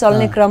समयअनुसार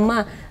चल्ने क्रममा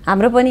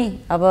हाम्रो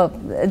पनि अब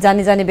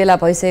जाने बेला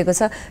भइसकेको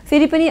छ।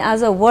 फेरि पनि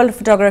आज वर्ल्ड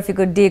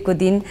फोटोग्राफीको डेको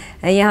दिन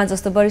यहाँ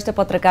जस्तो वरिष्ठ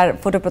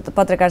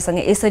पत्रकारसँग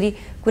यसरी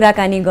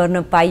कुराकानी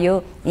गर्न पाइयो।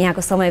 यहाँको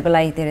समयको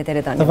लागि धेरै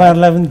धेरै धन्यवाद।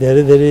 तपाईँहरूलाई पनि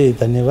धेरै धेरै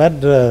धन्यवाद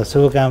र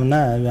शुभकामना।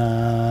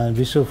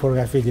 विश्व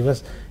फोटोग्राफी दिवस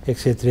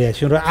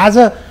 183 र आज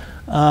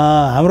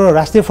हाम्रो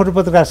राष्ट्रिय फोटो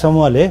पत्रकार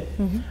समूहले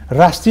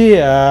राष्ट्रिय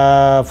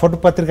फोटो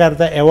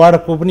पत्रकारिता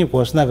एवार्डको पनि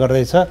घोषणा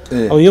गर्दैछ।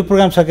 अब यो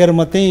प्रोग्राम सकेर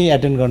म त्यहीँ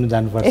एटेन्ड गर्नु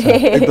जानुपर्छ।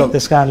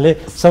 त्यस कारणले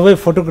सबै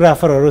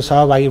फोटोग्राफरहरू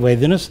सहभागी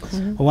भइदिनुहोस्,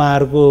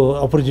 उहाँहरूको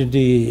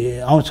अपर्च्युनिटी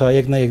आउँछ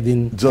एक न एक दिन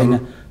होइन।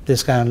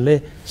 त्यस कारणले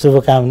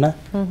शुभकामना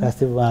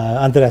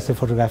अन्तर्राष्ट्रिय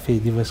फोटोग्राफी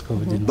दिवसको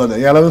दिन।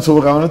 यहाँलाई पनि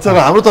शुभकामना छ र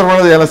हाम्रो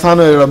तर्फबाट यहाँलाई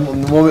सानो एउटा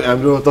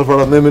हाम्रो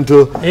तर्फबाट मेमेन्टो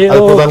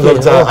प्रदान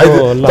गर्छ।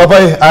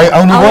 तपाईँ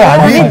आउनुभयो,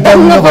 हामी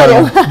दङ्ग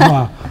पर्यौँ।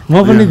 म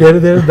पनि धेरै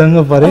धेरै दङ्ग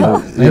परेँ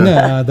होइन।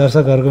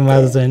 दर्शकहरूको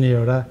माझ चाहिँ नि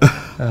एउटा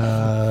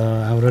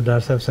हाम्रो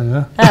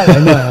दर्शकसँग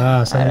होइन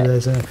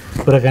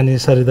सरिताजीसँग कुराकानी,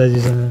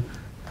 सरिताजीसँग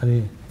अनि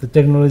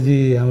टेक्नोलोजी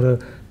हाम्रो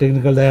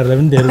टेक्निकल दाइहरूलाई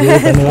पनि धेरै धेरै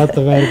धन्यवाद।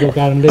 तपाईँहरूको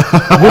कारणले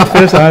गुड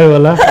फ्रेस आयो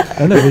होला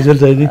होइन भिजुअल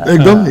चाहिँ नि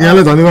एकदम।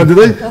 यहाँलाई धन्यवाद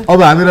दिँदै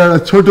अब हामी एउटा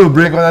छोटो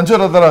ब्रेकमा जान्छौँ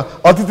र तर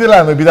अतिथिलाई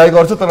हामी बिदाई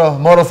गर्छौँ। तर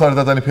म र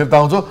सरिता चाहिँ फेरि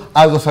आउँछौँ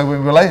आजको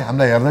सेगमेन्टको लागि।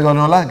 हामीलाई हेर्दै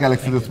गर्नु होला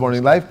ग्यालेक्सी दिस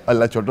मर्निङ लाइभ।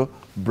 अहिले छोटो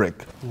ब्रेक।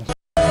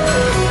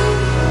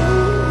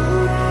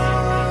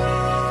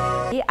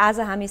 आज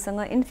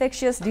हामीसँग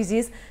इन्फेक्सियस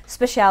डिजिज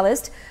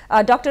स्पेसियालिस्ट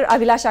डाक्टर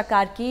अभिलाषा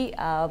कार्की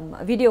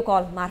भिडियो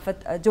कल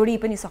मार्फत जोडी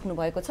पनि सक्नु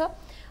भएको छ।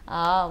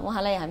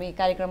 उहाँलाई हामी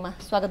कार्यक्रममा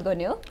स्वागत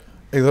गर्ने हो।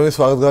 एकदमै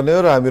स्वागत गर्ने हो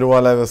र हामीहरू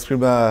उहाँलाई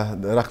स्क्रिनमा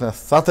राख्न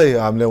साथै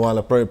हामीले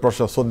उहाँलाई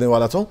प्रश्न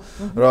सोध्नेवाला छौँ।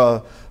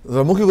 र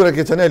मुख्य कुरा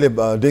के छ भने अहिले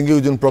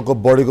डेङ्गु जुन प्रकोप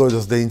बढेको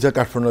जस्तो देखिन्छ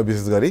काठमाडौँमा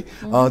विशेष गरी,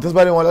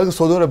 त्यसबारे उहाँलाई अलिक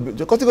सोधौँ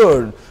र कतिको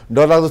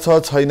डरलाग्दो छ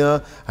छैन,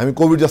 हामी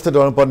कोभिड जस्तै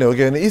डराउनु पर्ने हो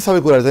कि होइन, यी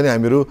सबै कुराहरू चाहिँ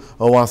हामीहरू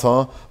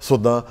उहाँसँग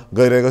सोध्न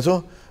गइरहेको छौँ।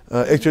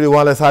 एक्चुअली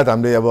उहाँलाई सायद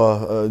हामीले अब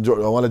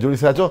उहाँलाई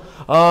जोडिसकेका छौँ।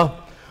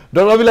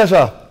 Doctor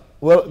Abhilasha,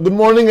 good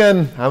morning and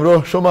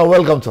हाम्रो सोमा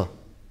वेलकम छ।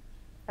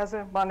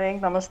 Good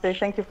morning, namaste.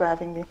 Thank you for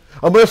having me.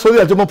 अब म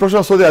सोधिहाल्छु, म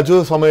प्रश्न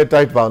सोधिहाल्छु समय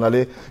टाइट भयो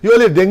हुनाले। यो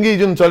अहिले डेङ्गी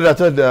जुन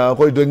चलिरहेको छ,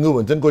 कोही डेङ्गु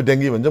भन्छन् कोही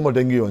डेङ्गी भन्छ, म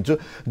डेङ्गी भन्छु।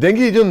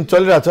 डेङ्गी जुन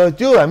चलिरहेको छ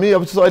त्यो हामी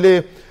अब अहिले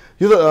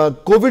यो त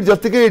कोभिड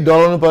जत्तिकै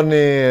डराउनु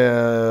पर्ने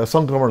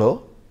सङ्क्रमण हो।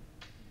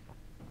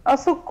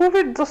 सो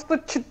कोभिड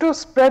जस्तो छिटो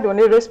स्प्रेड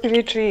हुने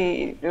रेस्पिरेटरी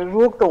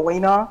रोग त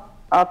होइन,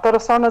 तर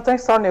सर्न चाहिँ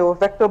सर्ने हो,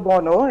 भेक्टर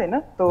बोर्न हो होइन।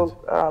 त्यो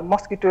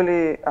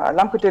मस्किटोले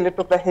लामखुट्टेले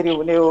टोक्दाखेरि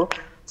हुने हो।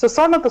 सो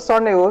सर्न त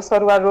सर्ने हो,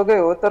 सरुवा रोगै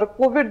हो, तर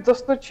कोभिड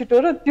जस्तो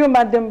छिटो र त्यो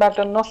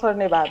माध्यमबाट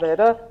नसर्ने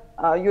भएर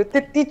यो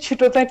त्यति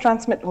छिटो चाहिँ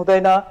ट्रान्समिट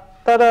हुँदैन।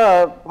 तर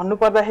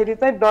भन्नुपर्दाखेरि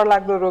चाहिँ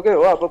डरलाग्दो रोगै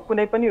हो। अब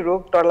कुनै पनि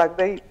रोग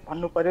डरलाग्दै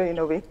भन्नु पर्यो इन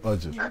अ वे।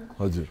 हजुर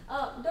हजुर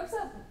डाक्टर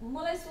साहब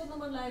मलाई सोध्न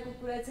मन लागेको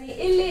कुरा चाहिँ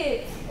यसले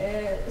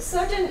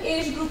सर्टेन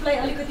एज ग्रुपलाई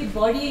अलिकति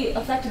बढी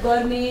अफेक्ट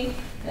गर्ने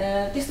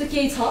त्यस्तो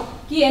केही छ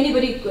कि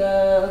anybody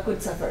could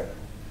suffer?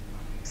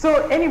 So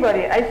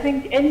anybody, I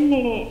think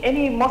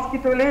any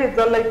mosquitoले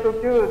जसलाई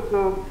टोक्यो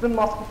जुन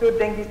मस्किटो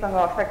डेङ्गीसँग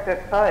अफेक्टेड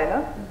छ हैन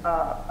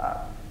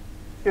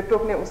त्यो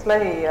टोक्ने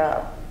उसलाई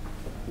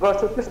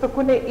गर्छ। त्यस्तो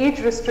कुनै एज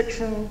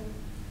रिस्ट्रिक्सन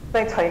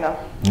चाहिँ छैन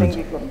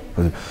डेङ्गीको।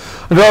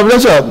 र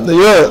अभिलाष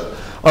यो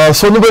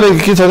सोध्नुपर्ने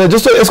के छैन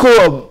जस्तो यसको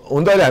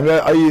हुन त अहिले हामीले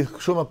अहिले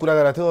सोमा कुरा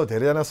गरेको थियो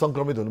धेरैजना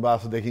सङ्क्रमित हुनुभएको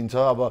जस्तो देखिन्छ।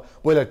 अब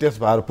कोहीलाई टेस्ट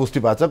भएर पुष्टि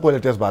भएको छ,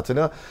 कोहीलाई टेस्ट भएको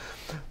छैन।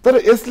 तर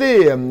यसले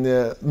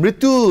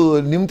मृत्यु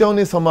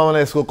निम्त्याउने सम्भावना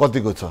यसको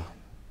कतिको छ?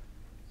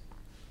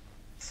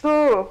 सो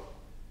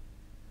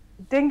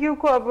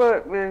डेङ्गुको अब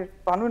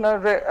भनौँ न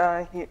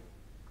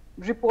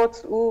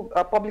रिपोर्ट्स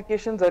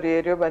पब्लिकेसन्सहरू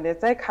हेऱ्यो भने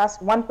चाहिँ खास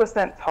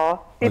 1% छ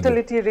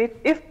फेटलिटी रेट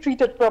इफ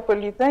ट्रिटेड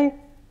प्रपरली चाहिँ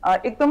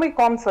एकदमै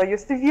कम छ। यो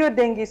सिभियर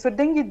डेङ्गी, सो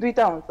डेङ्गी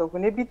दुईटा हुन्छ,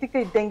 हुने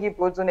बित्तिकै डेङ्गी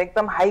भयो जुन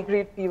एकदम हाई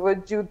ग्रेड फिभर,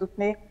 जिउ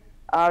दुख्ने,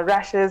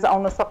 ऱ्यासेस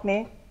आउन सक्ने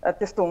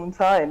त्यस्तो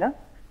हुन्छ हैन।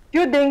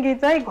 त्यो डेङ्गी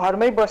चाहिँ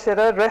घरमै बसेर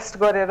रेस्ट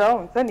गरेर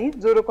हुन्छ नि,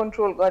 ज्वरो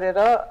कन्ट्रोल गरेर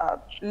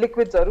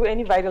लिक्विड्सहरू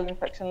एनी भाइरल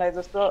इन्फेक्सनलाई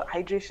जस्तो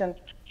हाइड्रेसन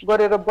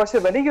गरेर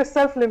बस्यो भने यो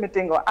सेल्फ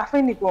लिमिटिङ हो,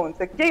 आफै निको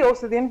हुन्छ, केही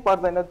औषधि पनि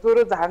पर्दैन।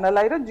 ज्वरो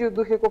झार्नलाई र जिउ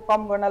दुखेको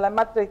कम गर्नलाई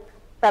मात्रै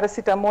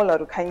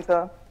प्यारासिटामोलहरू खाइन्छ।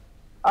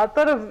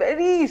 तर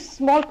भेरी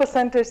स्मल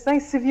पर्सेन्टेज चाहिँ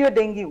सिभियर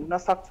डेङ्गी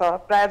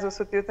हुनसक्छ, प्रायः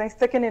जसो त्यो चाहिँ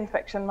सेकेन्ड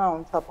इन्फेक्सनमा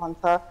हुन्छ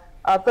भन्छ।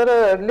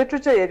 तर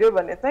लिटरेचर हेऱ्यो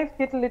भने चाहिँ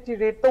फेटलिटी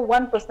रेट त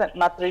 1%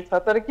 मात्रै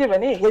छ। तर के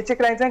भने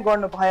हेचेक्राइ चाहिँ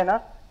गर्नु भएन।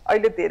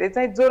 अहिले धेरै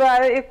चाहिँ ज्वरो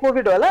आयो ए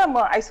कोभिड होला म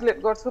आइसोलेट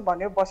गर्छु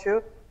भन्यो बस्यो,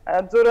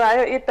 ज्वरो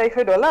आयो ए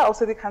टाइफाइड होला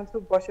औषधि खान्छु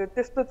बस्यो,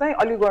 त्यस्तो चाहिँ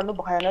अलि गर्नु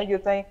भएन। यो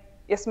चाहिँ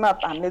यसमा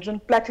हामीले जुन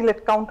प्लेटलेट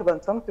काउन्ट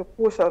भन्छौँ त्यो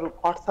कोषहरू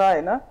घट्छ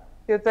हैन,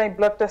 त्यो चाहिँ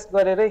ब्लड टेस्ट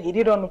गरेर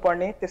हेरिरहनु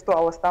पर्ने त्यस्तो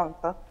अवस्था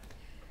हुन्छ।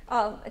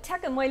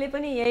 ठ्याक्क मैले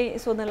पनि यही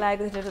सोध्न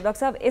लागेको थिएँ डाक्टर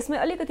साहब, यसमै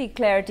अलिकति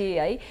क्ल्यारिटी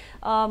है।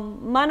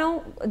 मानौ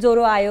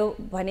ज्वरो आयो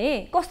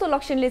भने कस्तो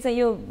लक्षणले चाहिँ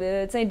यो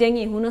चाहिँ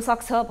डेङ्गी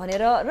हुनसक्छ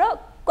भनेर र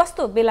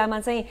कस्तो बेलामा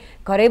चाहिँ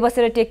घरै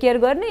बसेर टेक केयर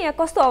गर्ने या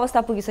कस्तो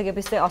अवस्था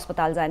पुगिसकेपछि चाहिँ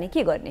अस्पताल जाने,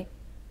 के गर्ने?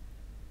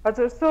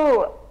 हजुर, सो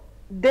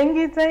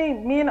डेङ्गी चाहिँ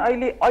मेन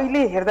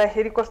अहिले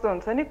हेर्दाखेरि कस्तो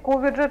हुन्छ नि,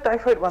 कोभिड र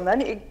टाइफाइड भन्दा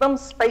नि एकदम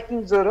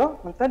स्पाइकिङ ज्वरो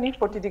हुन्छ नि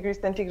 40 डिग्री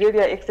सेन्टिग्रेड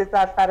या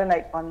 104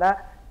 फ्यारेनहाइट भन्दा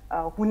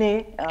हुने,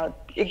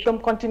 एकदम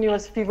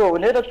कन्टिन्युअस फिभर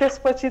हुने र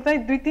त्यसपछि चाहिँ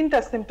 2-3टा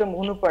सिम्पटम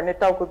हुनुपर्ने,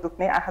 टाउको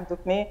दुख्ने, आँखा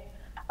दुख्ने,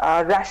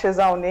 ऱ्यासेस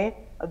आउने,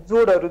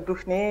 जोडहरू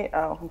दुख्ने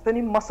हुन्छ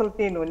नि, मसल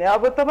पेन हुने।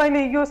 अब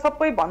तपाईँले यो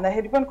सबै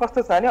भन्दाखेरि पनि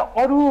कस्तो छ भने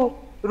अरू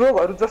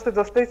रोगहरू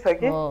जस्तै छ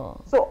कि।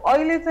 सो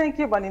अहिले चाहिँ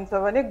के भनिन्छ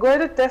भने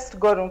गएर टेस्ट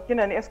गरौँ,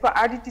 किनभने यसको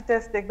आरडिटी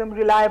टेस्ट एकदम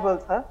रिलायबल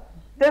छ,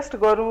 टेस्ट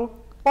गरौँ,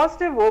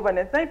 पोजिटिभ हो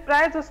भने चाहिँ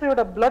प्रायः जस्तो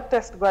एउटा ब्लड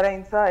टेस्ट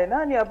गराइन्छ हैन।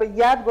 अनि अब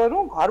याद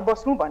गरौँ घर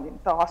बस्नु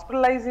भनिन्छ।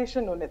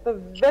 हस्पिटलाइजेसन हुने त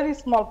भेरी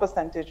स्मल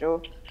पर्सेन्टेज हो।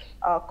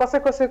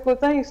 कसैको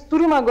चाहिँ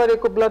सुरुमा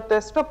गरेको ब्लड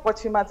टेस्ट र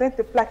पछिमा चाहिँ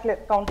त्यो प्लेटलेट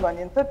काउन्ट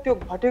भनिन्छ त्यो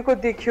घटेको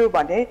देखियो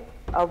भने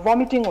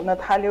भमिटिङ हुन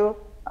थाल्यो,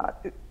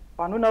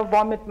 भनौँ न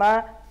भमिटमा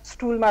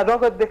स्टुलमा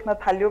रगत देख्न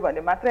थाल्यो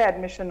भने मात्रै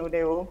एडमिसन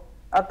हुने हो।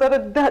 तर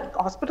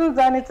हस्पिटल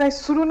जाने चाहिँ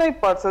सुरु नै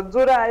पर्छ।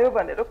 ज्वरो आयो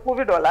भनेर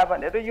कोभिड होला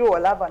भनेर यो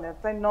होला भनेर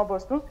चाहिँ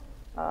नबस्नु।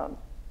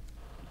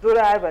 ज्वरो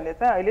आयो भने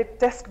चाहिँ अहिले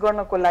टेस्ट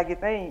गर्नको लागि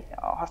चाहिँ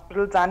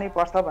हस्पिटल जानै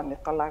पर्छ भन्ने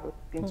सल्लाह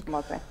दिन्छु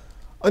म चाहिँ।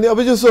 अनि अब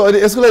जस्तो अहिले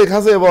यसको लागि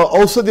खासै अब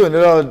औषधि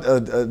भनेर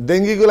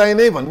डेङ्गीको लागि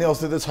नै भन्ने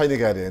औषधि छैन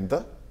क्या अरे, हैन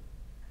त?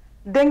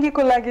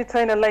 डेङ्गीको लागि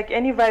छैन, लाइक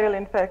एनी भाइरल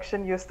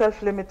इन्फेक्सन यो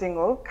सेल्फ लिमिटिङ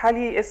हो।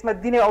 खालि यसमा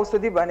दिने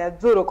औषधि भने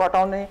ज्वरो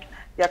घटाउने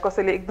या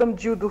कसैले एकदम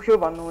जिउ दुख्यो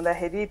भन्नु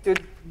हुँदाखेरि त्यो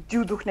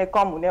जिउ दुख्ने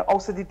कम हुने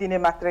औषधि दिने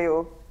मात्रै हो।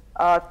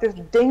 त्यो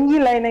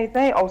डेङ्गीलाई नै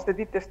चाहिँ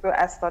औषधि त्यस्तो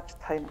एज सच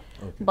छैन।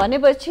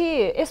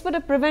 भनेपछि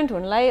यसबाट प्रिभेन्ट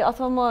हुनलाई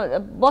अथवा म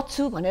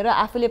बच्छु भनेर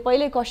आफूले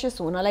पहिल्यै कसियस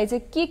हुनलाई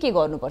चाहिँ के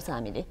गर्नुपर्छ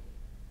हामीले?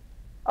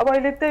 अब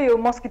अहिले त्यही हो,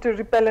 मस्किटो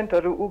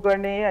रिपेलेन्टहरू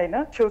गर्ने हैन,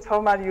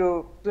 छेउछाउमा यो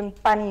जुन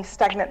पानी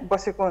स्ट्याग्नेट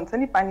बसेको हुन्छ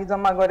नि, पानी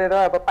जम्मा गरेर,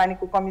 अब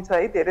पानीको कमी छ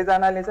है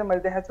धेरैजनाले चाहिँ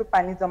मैले देखाएको छु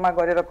पानी जम्मा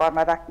गरेर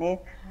घरमा राख्ने,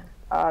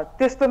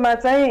 त्यस्तोमा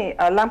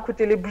चाहिँ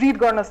लामखुट्टेले ब्रिड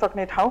गर्न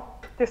सक्ने ठाउँ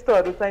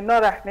त्यस्तोहरू चाहिँ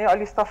नराख्ने,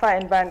 अलि सफा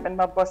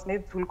इन्भाइरोमेन्टमा बस्ने,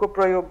 झुलको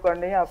प्रयोग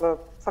गर्ने, अब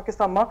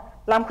सकेसम्म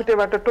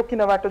लामखुट्टेबाट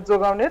टोकिनबाट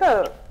जोगाउने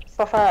र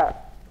सफा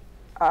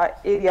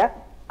एरिया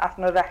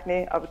आफ्नो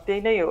राख्ने। अब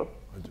त्यही नै हो।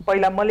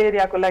 पहिला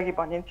मलेरियाको लागि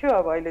भनिन्थ्यो,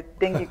 अब अहिले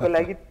डेङ्गीको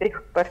लागि त्यही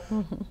हो।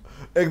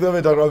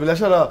 एकदमै डाक्टर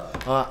अभिलाष, र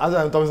आज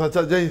हामी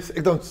तपाईँसँग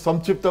एकदम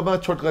संक्षिप्तमा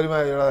छोटकरीमा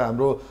एउटा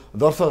हाम्रो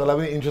दर्शकहरूलाई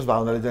पनि इन्ट्रेस्ट भएको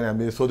हुनाले चाहिँ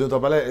हामीले सोध्यौँ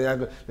तपाईँलाई।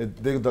 यहाँको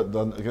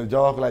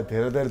जवाबको लागि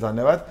धेरै धेरै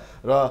धन्यवाद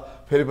र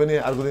फेरि पनि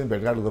अर्को दिन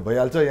भेटघाट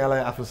भइहाल्छ।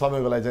 यहाँलाई आफ्नो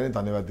समयको लागि चाहिँ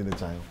धन्यवाद दिन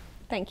चाहौँ।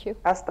 Thank you.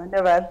 हस्,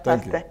 धन्यवाद।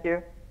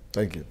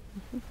 Thank you.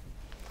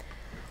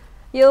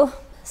 यो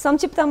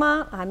संक्षिप्तमा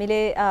हामीले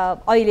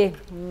अहिले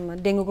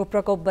डेङ्गुको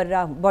प्रकोप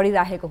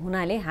बढिरहेको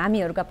हुनाले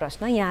हामीहरूका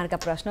प्रश्न, यहाँहरूका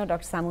प्रश्न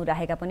डाक्टर सामु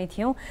राखेका पनि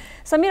थियौँ।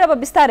 समीर, अब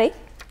बिस्तारै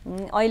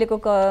अहिलेको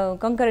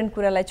कन्करेन्ट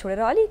कुरालाई छोडेर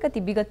अलिकति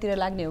विगततिर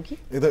लाग्ने हो कि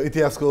एकदम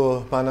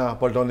इतिहासको पाना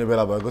पल्टाउने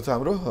बेला भएको छ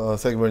हाम्रो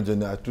सेगमेन्ट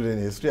जुन टुडे इन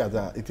हिस्ट्री आज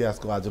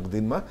इतिहासको आजको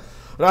दिनमा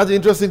र आज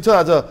इन्ट्रेस्टिङ छ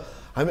आज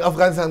हामी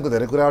अफगानिस्तानको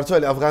धेरै कुराहरू छ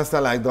अहिले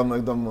अफगानिस्तानलाई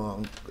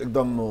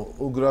एकदम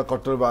उग्र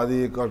कट्टरवादी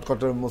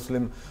कट्टर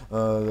मुस्लिम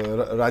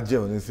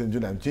राज्य भने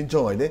जुन हामी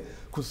चिन्छौँ अहिले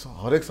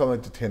हरेक समय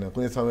त्यो थिएन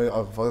कुनै समय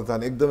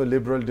अफगानिस्तान एकदमै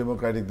लिबरल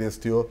डेमोक्रेटिक देश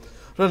थियो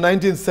र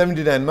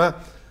 1979मा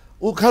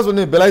ऊ खास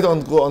भने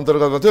बेलायतको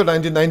अन्तर्गतमा थियो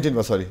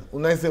 1919मा सरी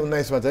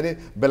 1919मा चाहिँ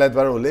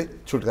बेलायतबाट उसले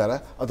छुटकारा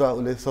अथवा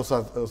उसले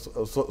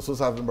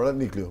सुशासनबाट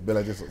निक्ल्यो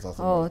बेलायती सुशासन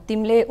हो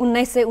तिमीले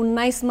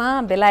 1919मा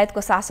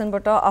बेलायतको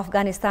शासनबाट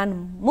अफगानिस्तान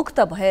मुक्त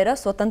भएर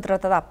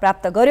स्वतन्त्रता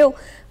प्राप्त गर्यो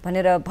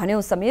भनेर भन्यौ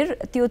समीर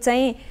त्यो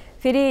चाहिँ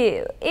फेरि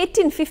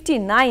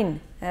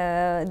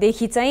 1859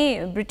 देखि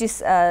चाहिँ ब्रिटिस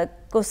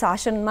को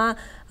शासनमा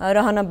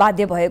रहन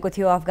बाध्य भएको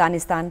थियो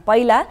अफगानिस्तान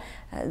पहिला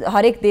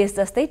हरेक देश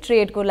जस्तै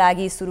ट्रेडको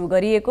लागि सुरु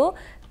गरिएको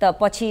त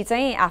पछि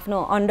चाहिँ आफ्नो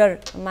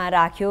अन्डरमा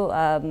राख्यो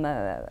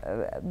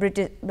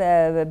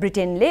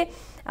ब्रिटेनले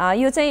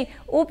यो चाहिँ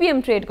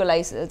ओपियम ट्रेडको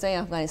लागि चाहिँ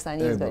अफगानिस्तान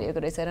युज गरिएको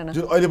रहेछ र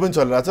जुन अहिले पनि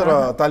चलिरहेछ र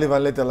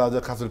तालिबानले त्यसलाई अझ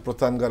खास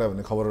प्रोत्साहन गरे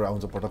भन्ने खबरहरू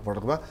आउँछ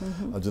पटकमा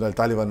जुन अहिले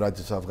तालिबान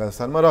राज्य छ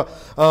अफगानिस्तानमा र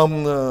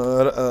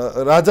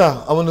राजा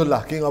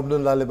अमनुल्लाह किङ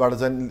अब्दुल्लाहलेबाट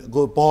चाहिँ को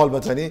पहलमा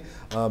चाहिँ नि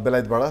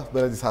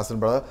बेलायती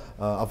शासनबाट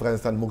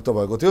अफगानिस्तान मुक्त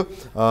भएको थियो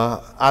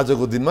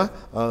आजको दिनमा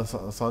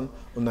सन्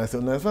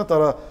 1919मा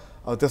तर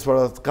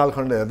त्यसबाट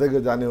कालखण्ड हेर्दै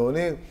जाने हो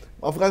भने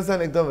अफगानिस्तान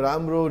एकदम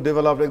राम्रो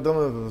डेभलप एकदम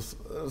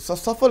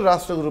सफल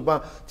राष्ट्रको रूपमा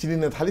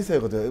चिनिन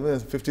थालिसकेको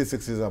थियो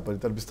 50-60मा पनि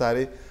तर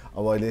बिस्तारै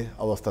अब अहिले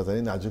अवस्था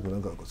चाहिँ नाजुक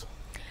हुन गएको छ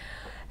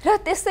र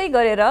त्यसै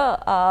गरेर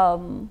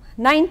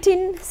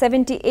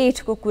 1978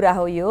 को कुरा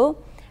हो यो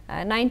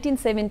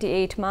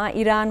 1978मा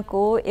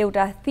इरानको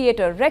एउटा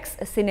थिएटर रेक्स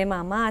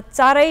सिनेमामा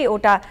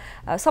चारैवटा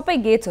सबै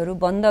गेट्सहरू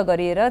बन्द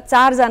गरिएर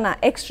 4 जना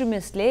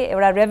एक्सट्रिमिस्टले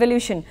एउटा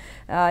रेभोल्युसन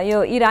यो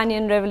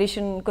इरानियन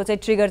रेभोल्युसनको चाहिँ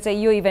ट्रिगर चाहिँ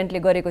यो इभेन्टले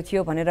गरेको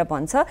थियो भनेर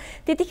भन्छ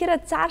त्यतिखेर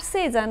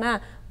 400 जना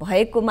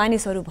भएको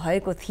मानिसहरू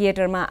भएको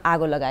थिएटरमा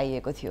आगो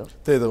लगाइएको थियो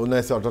त्यही त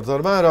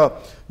 1978मा र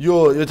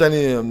यो चाहिँ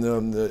नि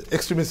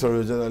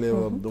एक्सट्रिमिस्टहरू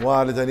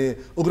उहाँहरूले चाहिँ नि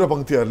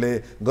उग्रपन्थीहरूले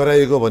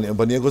गराएको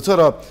भनिएको छ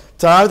र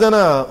 4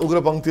 जना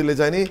उग्रपन्थीले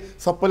चाहिँ नि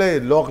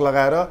सबैलाई लक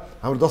लगाएर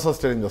हाम्रो दशरथ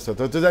स्टेडियम जस्तो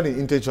त्यो चाहिँ नि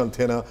इन्टेन्सन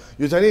थिएन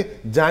यो चाहिँ नि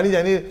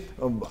जानी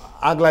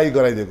आग लागि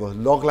गराइदिएको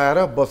लक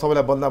लगाएर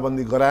सबैलाई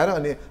बन्दाबन्दी गराएर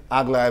अनि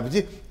आग लगाएपछि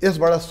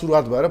यसबाट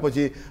सुरुवात भएर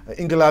पछि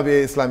इन्कलाबे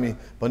इस्लामी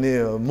भन्ने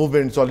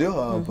मुभमेन्ट चल्यो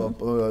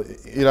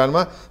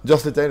इरानमा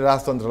जसले चाहिँ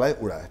राजतन्त्रलाई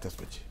उडायो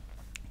त्यसपछि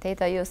त्यही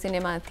त यो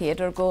सिनेमा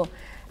थिएटरको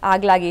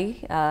आग लागि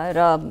र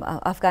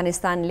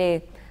अफगानिस्तानले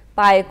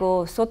पाएको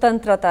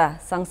स्वतन्त्रता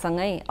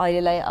सँगसँगै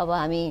अहिलेलाई अब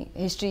हामी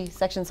हिस्ट्री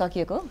सेक्सन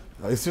सकिएको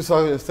हिस्ट्री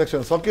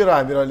सेक्सन सकियो र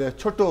हामी अहिले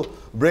छोटो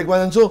ब्रेकमा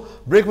जान्छौँ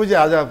ब्रेकपछि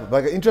आज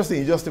भएका इन्ट्रेस्टिङ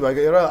हिजो अस्ति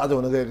भएका र आज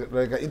हुन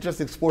गएका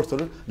इन्ट्रेस्टिङ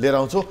स्पोर्ट्सहरू लिएर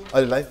आउँछौँ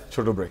अहिलेलाई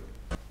छोटो ब्रेक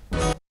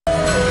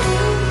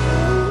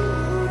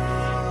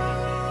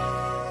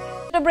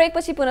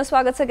ब्रेकपछि पुनः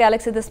स्वागत छ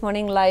ग्यालेक्सी दिस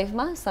मर्निङ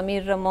लाइभमा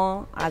समीर र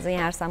म आज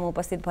यहाँ सामु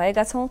उपस्थित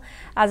भएका छौँ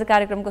आज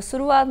कार्यक्रमको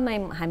सुरुवातमै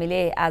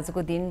हामीले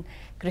आजको दिन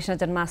कृष्ण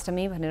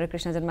जन्माष्टमी भनेर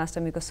कृष्ण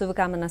जन्माष्टमीको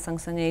शुभकामना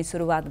सँगसँगै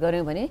सुरुवात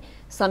गऱ्यौँ भने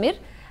समीर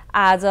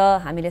आज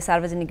हामीले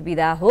सार्वजनिक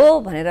बिदा हो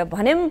भनेर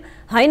भन्यौँ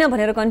होइन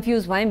भनेर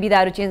कन्फ्युज भयौँ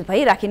बिदाहरू चेन्ज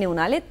भइराखिने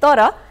हुनाले तर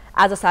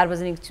आज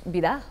सार्वजनिक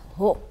बिदा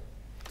हो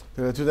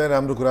त्यो चाहिँ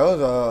राम्रो कुरा हो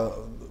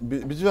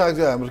बिचमा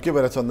हाम्रो के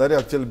भइरहेछ भन्दाखेरि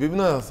एक्चुअली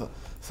विभिन्न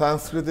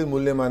सांस्कृतिक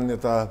मूल्य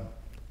मान्यता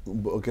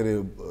के अरे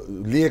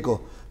लिएको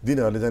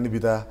दिनहरूले चाहिँ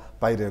बिदा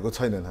पाइरहेको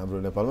छैनन् हाम्रो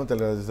नेपालमा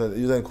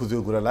त्यसले यो चाहिँ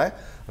खुसीको कुरा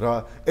लाग्यो र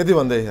यति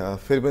भन्दै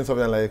फेरि पनि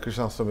सबैजनालाई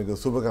कृष्णाष्टमीको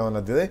शुभकामना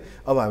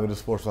दिँदै अब हामीहरू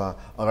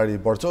स्पोर्ट्समा अगाडि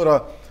बढ्छौँ र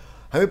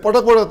हामी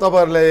पटक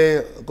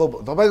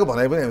तपाईँको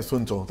भनाइ पनि हामी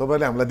सुन्छौँ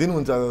तपाईँहरूले हामीलाई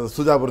दिनुहुन्छ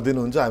सुझावहरू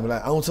दिनुहुन्छ हामीलाई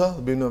आउँछ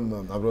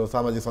विभिन्न हाम्रो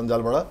सामाजिक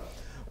सञ्जालबाट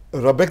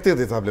र व्यक्तिगत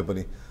हिसाबले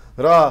पनि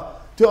र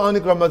त्यो आउने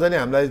क्रममा चाहिँ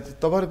हामीलाई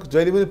तपाईँहरूको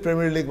जहिले पनि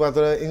प्रिमियर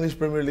लिगबाट इङ्ग्लिस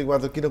प्रिमियर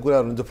लिगबाट किन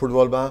कुराहरू हुन्छ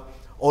फुटबलमा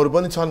अरू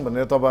पनि छन्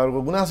भनेर तपाईँहरूको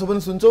गुनासो पनि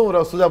सुन्छौँ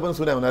र सुझाव पनि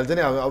सुने हुनाले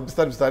चाहिँ हामी अब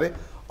बिस्तारै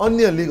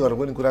अन्य लिगहरू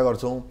पनि कुरा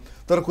गर्छौँ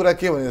तर कुरा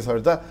के भनिन्छ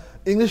भने त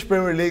इङ्ग्लिस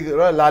प्रिमियर लिग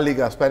र ला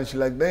लिगा स्पेनिस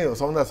लिग नै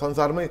सबभन्दा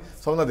संसारमै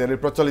सबभन्दा धेरै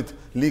प्रचलित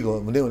लिग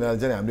हो हुनाले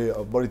चाहिँ हामीले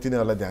बढी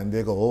तिनीहरूलाई ध्यान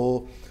दिएको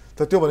हो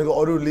तर त्यो भनेको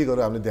अरू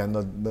लिगहरू हामीले ध्यान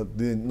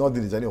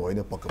नदिने चाहिँ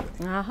होइन पक्का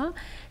पनि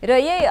र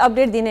यही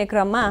अपडेट दिने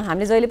क्रममा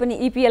हामीले जहिले पनि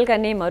इपिएलका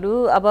नेमहरू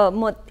अब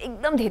म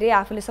एकदम धेरै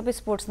आफूले सबै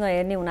स्पोर्ट्स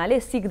नहेर्ने हुनाले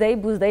सिक्दै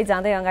बुझ्दै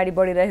जाँदै अगाडि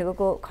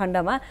बढिरहेको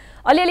खण्डमा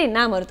अलिअलि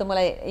नामहरू त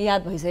मलाई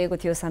याद भइसकेको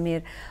थियो समीर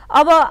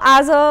अब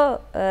आज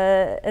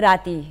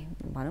राति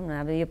भनौँ न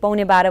अब यो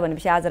 11:15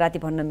 भनेपछि आज राति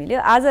भन्न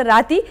मिल्यो आज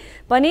राति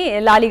पनि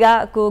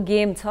लालिगाको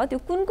गेम छ त्यो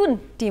कुन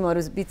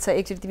टिमहरू बिच छ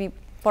एकचोटि तिमी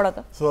पढ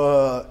त सो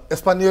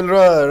एस्पानियल र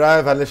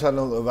रायो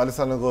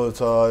भ्यालेसानोको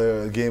छ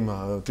गेम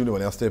तिमीले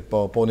भने जस्तै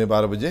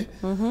 11:15 बजे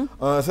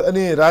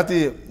अनि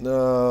राति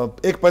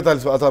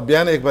 1:45 अथवा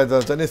बिहान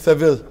 1:45 चाहिँ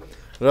सेभिल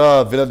र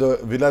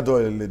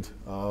भिलाडोलिड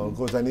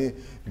को चाहिँ नि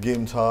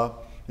गेम छ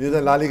यो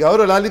चाहिँ लालिगा हो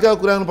र लालिगाको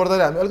कुरा गर्नु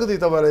पर्दाखेरि हामी अलिकति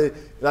तपाईँलाई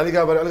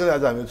लालिगाबारे अलिकति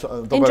आज हामी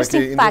तपाईँलाई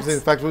केही इन्ट्रेस्टिङ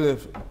फ्याक्ट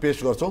पेश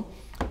गर्छौँ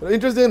र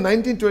इन्ट्रेस्टिङ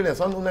 1920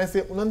 सन्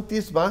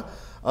 1929मा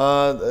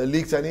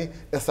लिग चाहिँ नि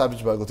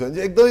एस्टाब्लिस भएको थियो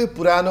एकदमै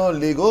पुरानो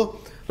लिग हो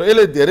र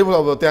यसले धेरै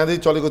अब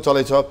त्यहाँदेखि चलेको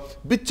चलाइ छ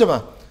बिचमा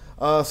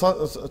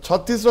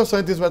 36 र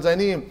 37मा चाहिँ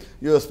नि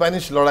यो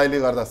स्पेनिस लडाइँले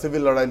गर्दा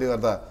सिभिल लडाइँले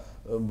गर्दा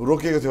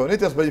रोकिएको थियो भने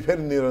त्यसपछि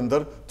फेरि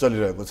निरन्तर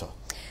चलिरहेको छ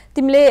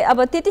तिमीले अब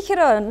त्यतिखेर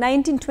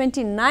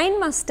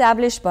 1929मा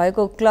स्ट्याब्लिस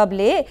भएको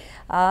क्लबले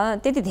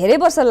त्यति धेरै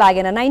वर्ष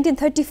लागेन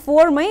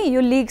 1934मै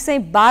यो लिग चाहिँ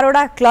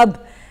 12वटा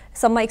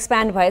क्लबसम्म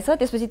एक्सप्यान्ड भएछ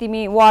त्यसपछि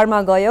तिमी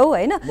वारमा गयौ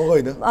हैन म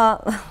गइनँ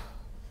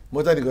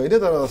म चाहिँ गइनँ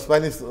तर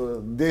स्पेनिस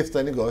देश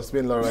चाहिँ नि गयो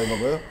स्पेन लडाइँमा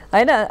गयो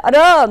हैन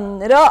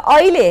र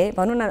अहिले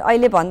भनौँ न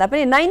अहिले भन्दा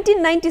पनि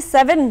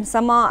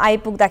 1997सम्म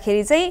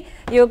आइपुग्दाखेरि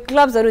चाहिँ यो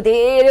क्लब्सहरू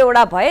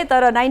धेरैवटा भए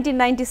तर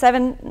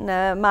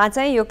 1997मा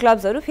चाहिँ यो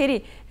क्लब्सहरू फेरि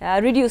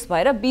रिड्युस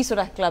भएर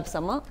 20वटा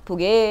क्लबसम्म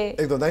पुगे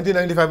एकदम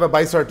 1995मा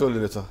 22वटा टोली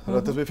रहेछ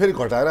र त्यसपछि फेरि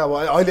घटाएर अब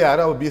अहिले आएर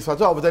अब 20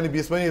 छ अब चाहिँ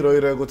 20 पनि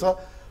रहिरहेको छ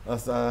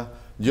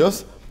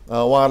जस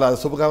उहाँलाई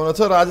शुभकामना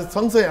छ र आज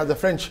सँगसँगै आज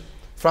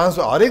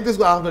फ्रान्समा हरेक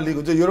देशको आफ्नो लिग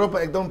हुन्छ युरोपमा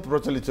एकदम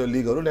प्रचलित छ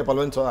लिगहरू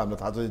नेपालमा पनि छ हामीलाई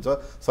थाहा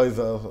छ शहीद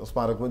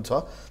स्मारक पनि छ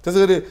त्यसै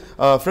गरी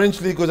फ्रेन्च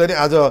लिगको चाहिँ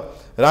आज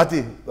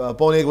राति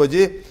 1:15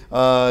 बजे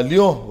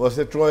लियोन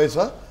वर्सेस ट्रोय छ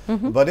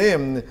भने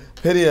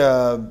फेरि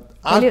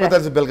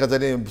 8:45 बेलुका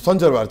चाहिँ नि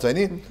सन्चबार चाहिँ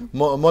नि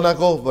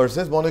मोनाको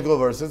भर्सेस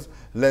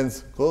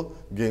लेन्सको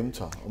गेम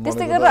छ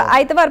त्यस्तै गरेर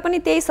आइतबार पनि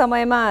त्यही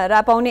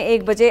समयमा पाउने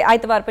 1 बजे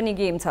आइतबार पनि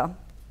गेम छ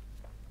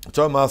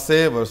मार्से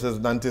भर्सेस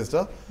नान्टेस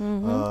छ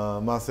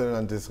मार्से र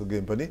नान्टेसको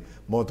गेम पनि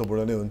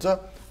महत्त्वपूर्ण नै हुन्छ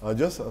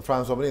जस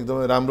फ्रान्समा पनि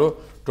एकदमै राम्रो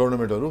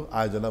टुर्नामेन्टहरू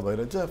आयोजना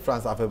भइरहन्छ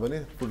फ्रान्स आफै पनि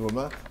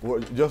फुटबलमा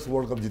जस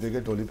वर्ल्ड कप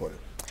जितेकै टोली पर्यो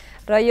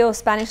र यो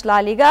स्पेनिस ला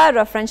लिगा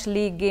र फ्रेन्च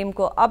लिग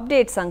गेमको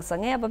अपडेट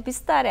सँगसँगै अब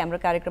बिस्तारै हाम्रो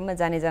कार्यक्रममा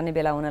जाने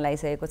बेला हुन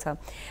लागिसकेको छ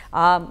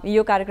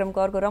यो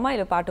कार्यक्रमको अर्को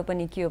रमाइलो पाटो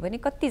पनि के हो भने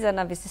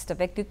कतिजना विशिष्ट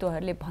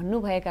व्यक्तित्वहरूले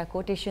भन्नुभएका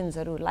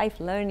कोटेसन्सहरू लाइफ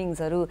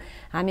लर्निङ्सहरू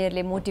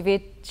हामीहरूले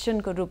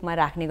मोटिभेसनको रूपमा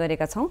राख्ने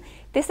गरेका छौँ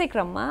त्यसै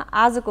क्रममा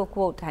आजको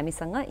कोट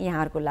हामीसँग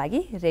यहाँहरूको लागि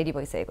रेडी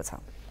भइसकेको छ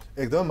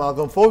एकदम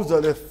माल्कम फोर्ब्स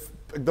जसले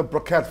एकदम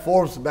प्रख्यात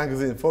फोर्ब्स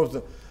म्यागजिन फोर्ब्स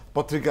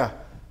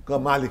पत्रिका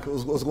मालिक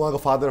उहाँको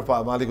फादर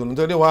मालिक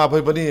हुनुहुन्थ्यो अनि उहाँ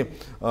आफै पनि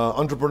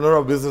अन्टरप्रेनर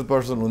र बिजनेस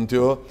पर्सन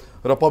हुनुहुन्थ्यो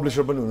र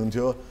पब्लिसर पनि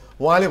हुनुहुन्थ्यो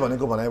उहाँले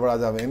भनेको भनाइबाट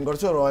आज हामी एन्ड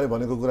गर्छौँ र उहाँले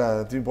भनेको कुरा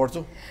तिमी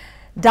पढ्छौ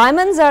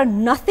Diamonds are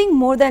nothing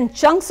more than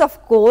chunks of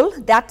coal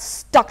that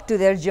stuck to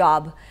their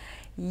job.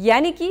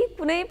 यानी कि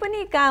कुनै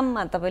पनि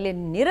काममा तपाईले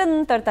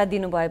निरन्तरता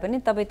दिनुभयो भने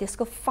तपाई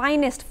त्यसको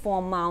फाइनेस्ट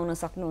फर्ममा आउन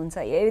सक्नुहुन्छ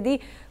यदि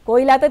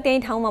कोइला त त्यही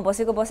ठाउँमा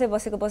बसेको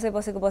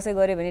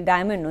गरे भने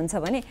डायमन्ड हुन्छ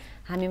भने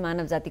हामी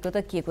मानव जातिको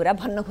त के कुरा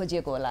भन्न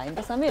खोजिएको होला हैन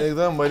त समीर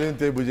एकदम मैले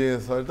त्यही बुझे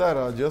सरता र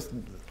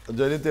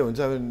जहिले त्यही हुन्छ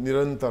हामी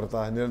निरन्तरता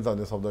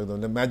भन्ने शब्द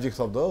एकदम म्याजिक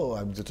शब्द हो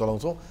हामी चाहिँ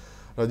चलाउँछौं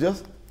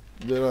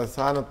र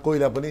सानो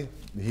कोइला पनि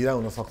हिरा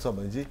हुन सक्छ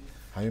भने चाहिँ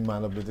हामी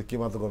मानवले त के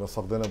मात्र गर्न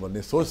सक्दैन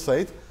भन्ने सोच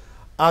सहित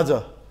आज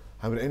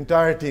हाम्रो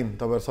एन्टायर टिम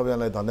तपाईहरु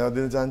सबैजनालाई धन्यवाद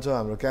दिन चाहन्छु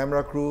हाम्रो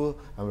क्यामेरा क्रू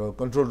हाम्रो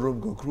कन्ट्रोल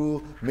रुमको क्रू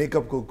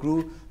मेकअपको क्रू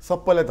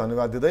सबैलाई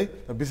धन्यवाद दिँदै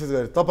विशेष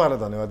गरी तपाईहरुलाई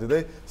धन्यवाद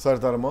दिँदै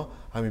सरता र म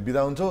हामी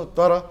बिदा हुन्छौं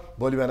तर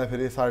भोलि बिहान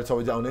फेरि 6:30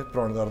 बजे आउने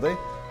प्रण गर्दै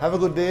ह्याभ अ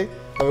गुड डे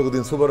तपाईको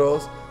दिन शुभ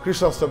रहोस्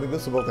कृष्ण अष्टमीको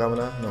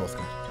शुभकामना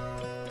नमस्कार